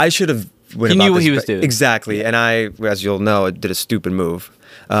 I should have. He knew what he was doing. Exactly, and I, as you'll know, did a stupid move.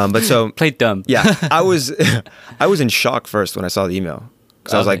 But so played dumb. Yeah, I was in shock first when I saw the email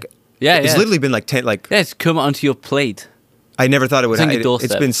because I was like, it's literally been like 10, like it's come onto your plate. I never thought it would happen.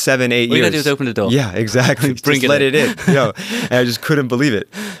 It's been 7-8 years. All you gotta do is open the door. Yeah, exactly. Just let it in. And I just couldn't believe it.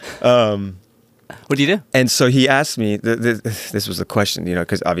 What do you do? And so he asked me, this was the question,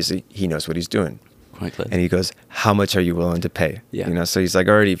 because obviously he knows what he's doing. Quite clear. And he goes, how much are you willing to pay? Yeah. So he's like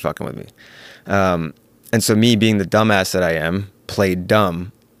already fucking with me. And so me being the dumbass that I am, played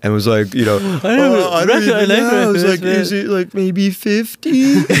dumb and was like, I was like, is it like maybe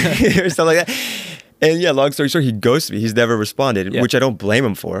 50 or something like that? And yeah, long story short, he ghosted me. He's never responded, which I don't blame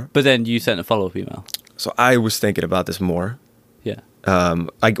him for. But then you sent a follow-up email. So I was thinking about this more. Yeah.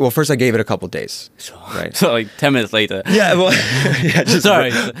 First I gave it a couple days. Right. So like 10 minutes later. Yeah. Well, just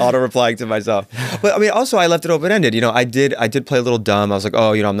sorry. Auto replying to myself. But I mean, also I left it open ended. I did play a little dumb. I was like,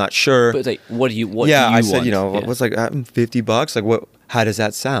 I'm not sure. But it's like, what do you I said, want? what's like $50? Like what? How does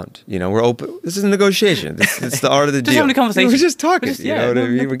that sound? We're open. This is a negotiation. It's the art of the deal. Just having a conversation. We're just talking. You know what I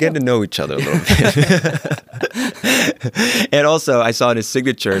mean? We're getting to know each other a little bit. And also, I saw in his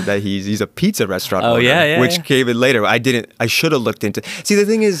signature that he's a pizza restaurant owner, which came in later. I should have looked into. See, the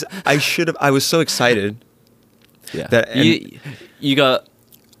thing is, I was so excited. Yeah. That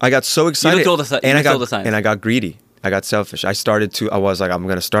I got so excited. You looked all the signs. And I got greedy. I got selfish. I was like, I'm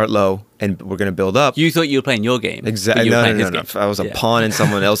gonna start low, and we're gonna build up. You thought you were playing your game. Exactly. but you were No, playing no, his no, game. no. I was a Yeah. pawn in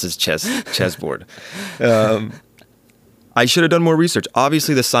someone else's chessboard. I should have done more research.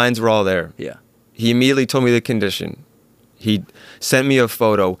 Obviously, the signs were all there. Yeah. He immediately told me the condition. He sent me a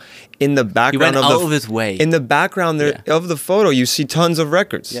photo. In the He background went of out of his way. in the background there Yeah. of the photo, you see tons of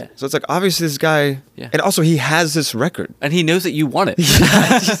records. Yeah. So it's like obviously this guy, Yeah. and also he has this record. and he knows that you want it.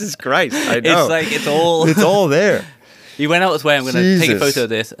 Jesus Christ, I know. It's like it's all. It's all there. He went out his way. I'm going to take a Jesus. photo of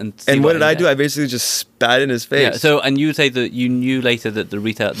this and. See And what did he I do? gets. I basically just spat in his face. Yeah. So, and you would say that you knew later that the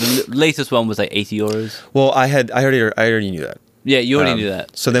latest one was like €80. Well, I already knew that. Yeah, you already knew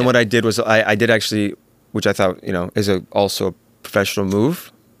that. So then Yeah. what I did was I did actually, which I thought is also a professional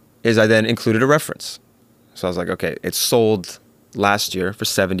move, is I then included a reference. So I was like, okay, it sold last year for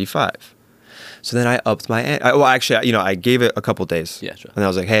 75. So then I upped my well, actually, I gave it a couple days. Yeah, sure. And I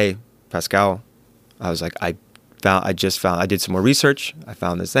was like, hey, Pascal, I was like, I did some more research. I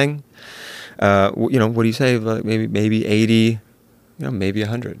found this thing. What do you say? Like maybe 80, maybe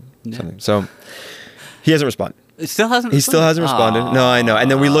 100, Yeah. something. So he hasn't responded. It still hasn't. He still hasn't responded. No, I know. And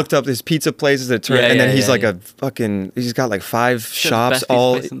then we looked up his pizza places that turn, Yeah, and then yeah, he's yeah, like yeah. he's got like 5 shops best pizza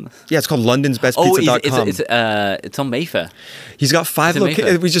all. place in the- Yeah, it's called London'sBestPizza.com. It's on Mayfair. He's got 5 It's in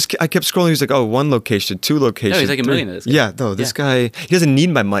Mayfair. locations. I kept scrolling. He's like, oh, 1 location, 2 locations. he's like a 3. millionaire, this guy. Yeah, no, this Yeah. guy, he doesn't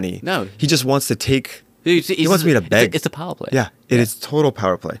need my money. No. He just wants to take. Dude, He wants me to beg. It's a power play. Yeah, it is total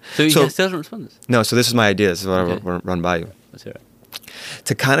power play. So he still hasn't responded. No, so this is my idea. This is what Okay. I want to run by you. Let's hear it.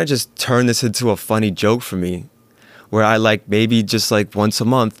 To kind of just turn this into a funny joke for me, where I maybe just once a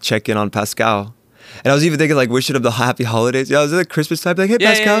month check in on Pascal. And I was even thinking wishing him the happy holidays. Yeah, I was at Christmas time, like, hey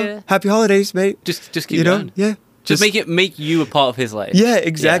Yeah, Pascal, yeah. happy holidays, mate. Just keep going. Yeah. Just make you a part of his life. Yeah,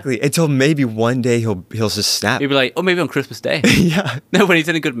 exactly. Until maybe one day he'll just snap. He'd be like, oh, maybe on Christmas Day. Yeah. No, when he's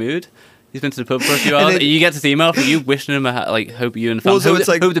in a good mood. He's been to the pub for a few And hours. then- you get this email from you wishing him hope you and the family. Well, so it's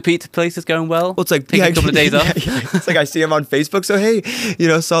like- hope the pizza place is going well. Well, it's like take a couple of days off. Yeah. It's like I see him on Facebook. So hey,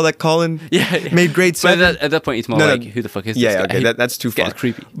 saw that Colin Yeah, made great But sense. at that point, it's more No, no. like, who the fuck is this Yeah, guy? okay, that's too It's getting far.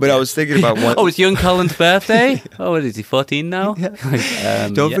 creepy. But I was thinking about one. Oh, it's young Colin's birthday. Oh, what is he? 14 now.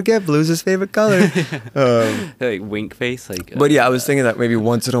 Don't forget, blue's his favorite color. Like wink face. Like. But yeah, I was thinking that maybe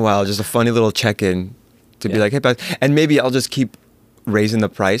once in a while, just a funny little check-in to be Yeah. like, hey, and maybe I'll just keep raising the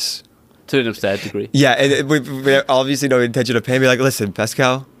price. To an absurd degree. Yeah, and we obviously no intention of paying. Be like, listen,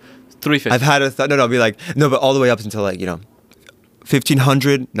 Pascal, 350. I've had a thought. No, I'll be like, no, but all the way up until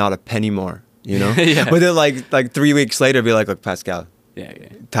 1,500, not a penny more. Yeah. But then like 3 weeks later, be like, look, Pascal, Yeah.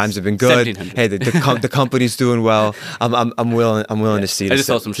 times have been good. 1,700. Hey, the company's doing well. I'm willing to see. I just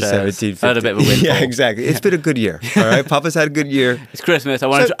saw some shares. 1750. I had a bit of a windfall. Yeah, exactly. It's been a good year. All right, Papa's had a good year. It's Christmas. I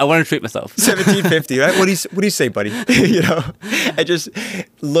want to treat myself. 1750, right? What do you say, buddy? I just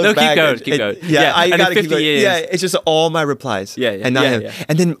look No, keep back. going, and- keep and- going. Yeah, Yeah, I and in gotta keep 50 going. years- Yeah, it's just all my replies. Yeah, yeah, and not yeah, him. yeah.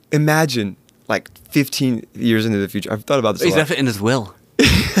 And then imagine 15 years into the future. I've thought about this. He's a lot. left it in his will.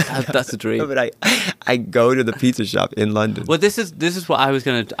 That's the dream. No, but I go to the pizza shop in London. Well, this is what I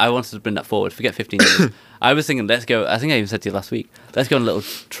wanted to bring that forward. Forget 15 years. I was thinking, let's go. I think I even said to you last week, let's go on a little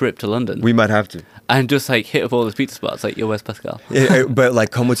trip to London We might have to. and just hit up all those pizza spots. Like, yo, where's Pascal? Yeah,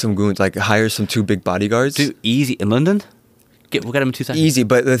 but come with some goons. Hire some 2 big bodyguards. Do easy in London. We'll get them in 2 seconds. Easy,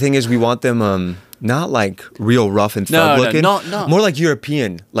 but the thing is, we want them not real rough and thug No, looking. not- More like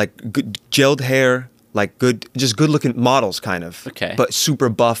European, good gelled hair, good looking models, kind of. Okay. But super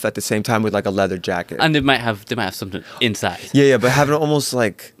buff at the same time with a leather jacket. And they might have something inside. Yeah, but having almost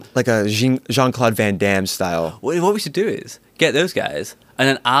like a Jean-Claude Van Damme style. What we should do is get those guys, and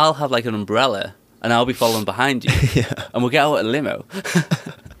then I'll have an umbrella, and I'll be following behind you, and we'll get out a limo.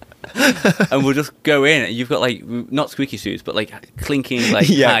 And we'll just go in. And you've got not squeaky shoes, but clinking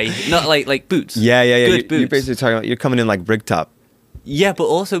Yeah. high, not like boots. Yeah. Good boots. You're basically talking about you're coming in like Bricktop, Yeah, but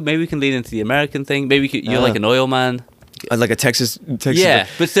also maybe we can lean into the American thing. Maybe you're like an oil man. like a Texas. Yeah,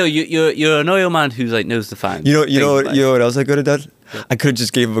 but still, you're an oil man who's knows the fans. You know what else I could have done? I could have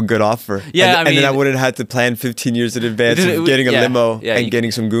just gave him a good offer. Yeah, and then I mean- wouldn't have had to plan 15 years in advance It- of getting a yeah, limo yeah, and you-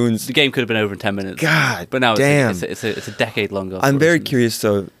 getting some goons. The game could have been over in 10 minutes. God but now damn. it's a decade longer. I'm very operation. curious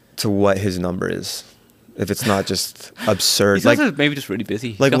though to what his number is. If it's not just absurd. He's also maybe just really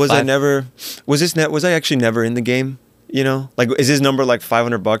busy. He's got was I 5 never was I actually never in the game? Is his number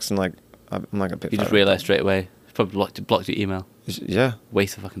 $500 and I'm not gonna pay. You just $500. realised straight away. Probably blocked your email. Yeah,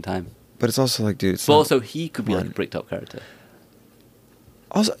 Waste of fucking time. but it's also dude. It's But not- also, he could be like a Right. Bricktop character.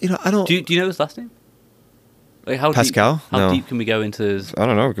 also, I don't. Do you know his last name? How Pascal? Deep, how No. deep can we go into his? I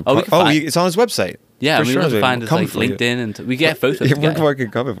don't know. We could Oh, we pro- can find- it's on his website. Yeah, For I mean, sure. we can find his Come for you. LinkedIn, and we get photos. Yeah, together. we're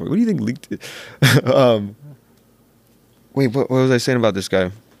fucking coming for you. What do you think LinkedIn? Wait, what was I saying about this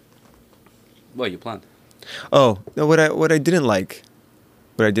guy? What your plan? Oh, no, what I didn't like,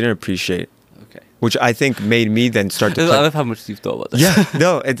 what I didn't appreciate, Okay. which I think made me then start to I play. love how much you've thought about this. Yeah,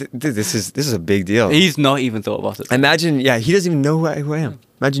 no, this is a big deal. He's not even thought about it. Imagine, yeah, he doesn't even know who I am.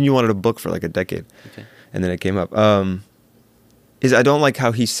 Imagine you wanted a book for like a decade, Okay. and then it came up. I don't like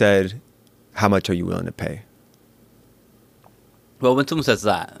how he said, "How much are you willing to pay?" Well, when someone says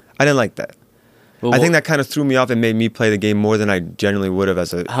that, I didn't like that. well, I think that kind of threw me off and made me play the game more than I generally would have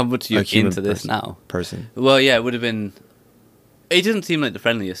as a how much are you a human into this now? person. Well, yeah, it would have been. It doesn't seem like the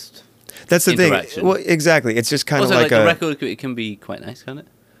friendliest. That's the thing. Interaction. Well, exactly. It's just kind of Also, like the a. record, it can be quite nice, can't it?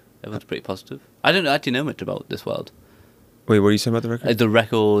 Everyone's pretty positive. I don't actually know much about this world. Wait, what are you saying about the record? The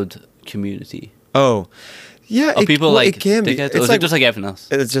record community. Oh, yeah. Are people like it can be. dickheads, It's or is like it just like everything else?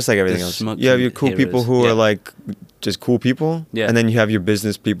 It's just like everything The else. smug You have your cool heroes. people who Yeah. are like just cool people, Yeah. and then you have your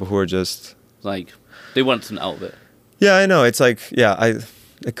business people who are just. Like they want something out of it. Yeah, I know. It's like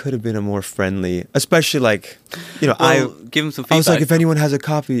it could have been a more friendly, especially like, Well, I give him some feedback. was like, if anyone has a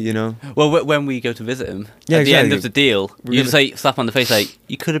copy, Well, when we go to visit him, Yeah, at the end exactly. of the deal, We're you just gonna- like slap on the face like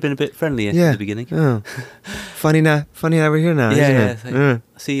you could have been a bit friendlier yeah, at the beginning. Oh. funny now we're here now. Yeah, isn't yeah. it? It's like, Yeah.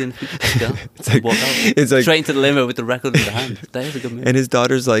 see you in the future. Girl. It's like- Walk out. it's like- straight into the limo with the record in the hand. That is a good move. And his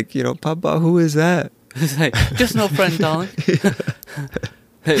daughter's like, Papa, who is that? It's like, just an old friend, darling.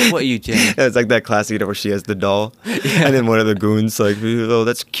 Hey, what are you, Jane? It's like that classic, where she has the doll, and then one of the goons like, oh,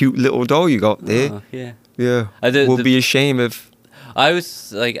 that's a cute little doll you got there. Oh, yeah. Yeah, The- would be a shame if. I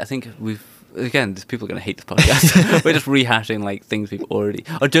was like, I think we've again, there's people are gonna hate this podcast. We're just rehashing like things we've already,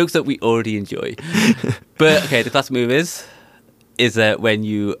 or jokes that we already enjoy. But okay, the classic move is that when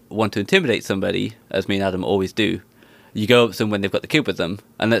you want to intimidate somebody, as me and Adam always do, you go up to them when they've got the kid with them,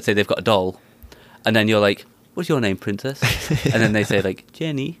 and let's say they've got a doll, and then you're like, "What's your name, princess?" And then they say like,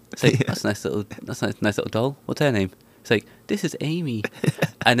 "Jenny." It's like, "That's a nice little doll. What's her name?" It's like, "This is Amy."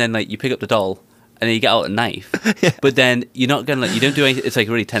 And then like you pick up the doll. And then you get out a knife, but then you're not gonna like, you don't do anything. It's like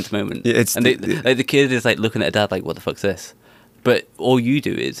a really tense moment. Yeah, it's and like the kid is like looking at their dad like, "What the fuck's this?" But all you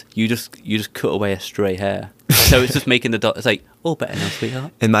do is you just cut away a stray hair, so it's just making the doll. It's like, "Oh, better now,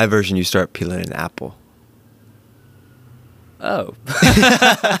 sweetheart." In my version, you start peeling an apple. Oh.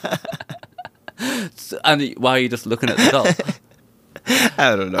 And why are you just looking at the doll?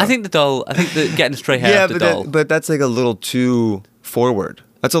 I don't know. I think getting a stray hair off the doll. but that's like a little too forward.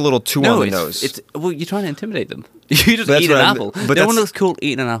 That's a little too on the nose. Well, you're trying to intimidate them. You just That's eat an what I'm- apple. but No one that's- looks cool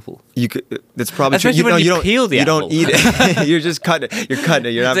eating an apple. You could. That's probably true. Especially when you don't peel the You don't apple. eat it. You're just cutting it. You're cutting it.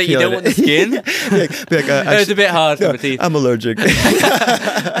 You're not It's like you peeling don't it. want the skin? Be like, It's a bit hard for no, the teeth. I'm allergic.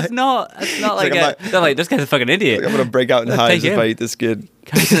 That's not like like they're like, this guy's a fucking idiot. I'm gonna break out in Take hives if him. I eat the skin.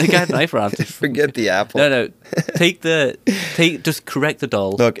 Get a knife around. Forget the apple. No. Just correct the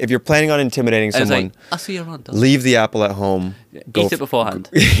doll. Look, if you're planning on intimidating And it's someone, like, I'll see you around, doll. leave the apple at home. Eat it beforehand.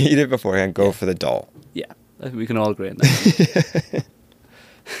 Eat it beforehand. Go for the doll. Yeah, I think we can all agree on that.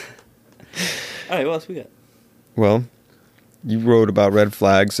 All right, what else we got? Well, you wrote about red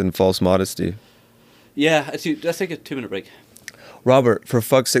flags and false modesty. Yeah, let's take a 2-minute break. Robert, for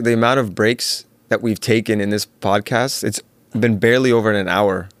fuck's sake, the amount of breaks that we've taken in this podcast, it's been barely over an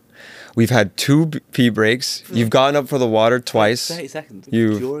hour. We've had 2 pee breaks. You've gotten up for the water twice. 30 seconds.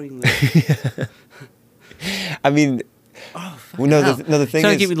 You- During the... I mean, Oh, well, no, the thing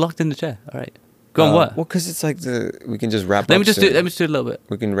Trying is, to keep me locked in the chair. All right. Go on, what? Well, because it's like we can just wrap let up. me just soon. do a little bit.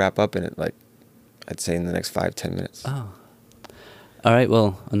 We can wrap up in it, like, I'd say in the next 5-10 minutes. Oh. All right,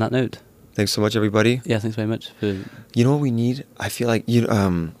 well, on that note. Thanks so much, everybody. Yeah, thanks very much for... You know what we need? I feel like, in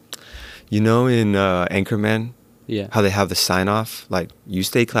Anchorman, Yeah. how they have the sign off, like, you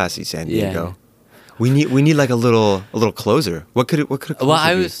stay classy, San Yeah. Diego. We need like a little closer. What could a closer Well,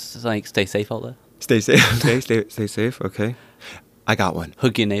 I be? was like, stay safe out there. Stay safe. Okay, stay safe. Okay, I got one.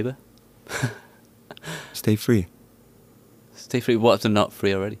 Hug your neighbour. Stay free. Stay free. What if they're not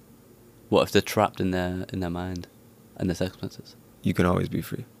free already? What if they're trapped in their mind and their circumstances? You can always be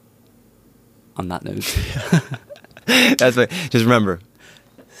free. On that note, That's right. Just remember,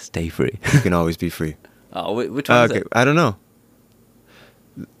 stay free. you can always be free. Oh, which one is Okay, it? I don't know.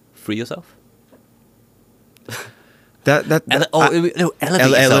 Free yourself? That Elevate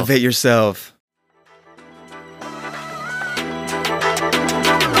yourself. elevate yourself.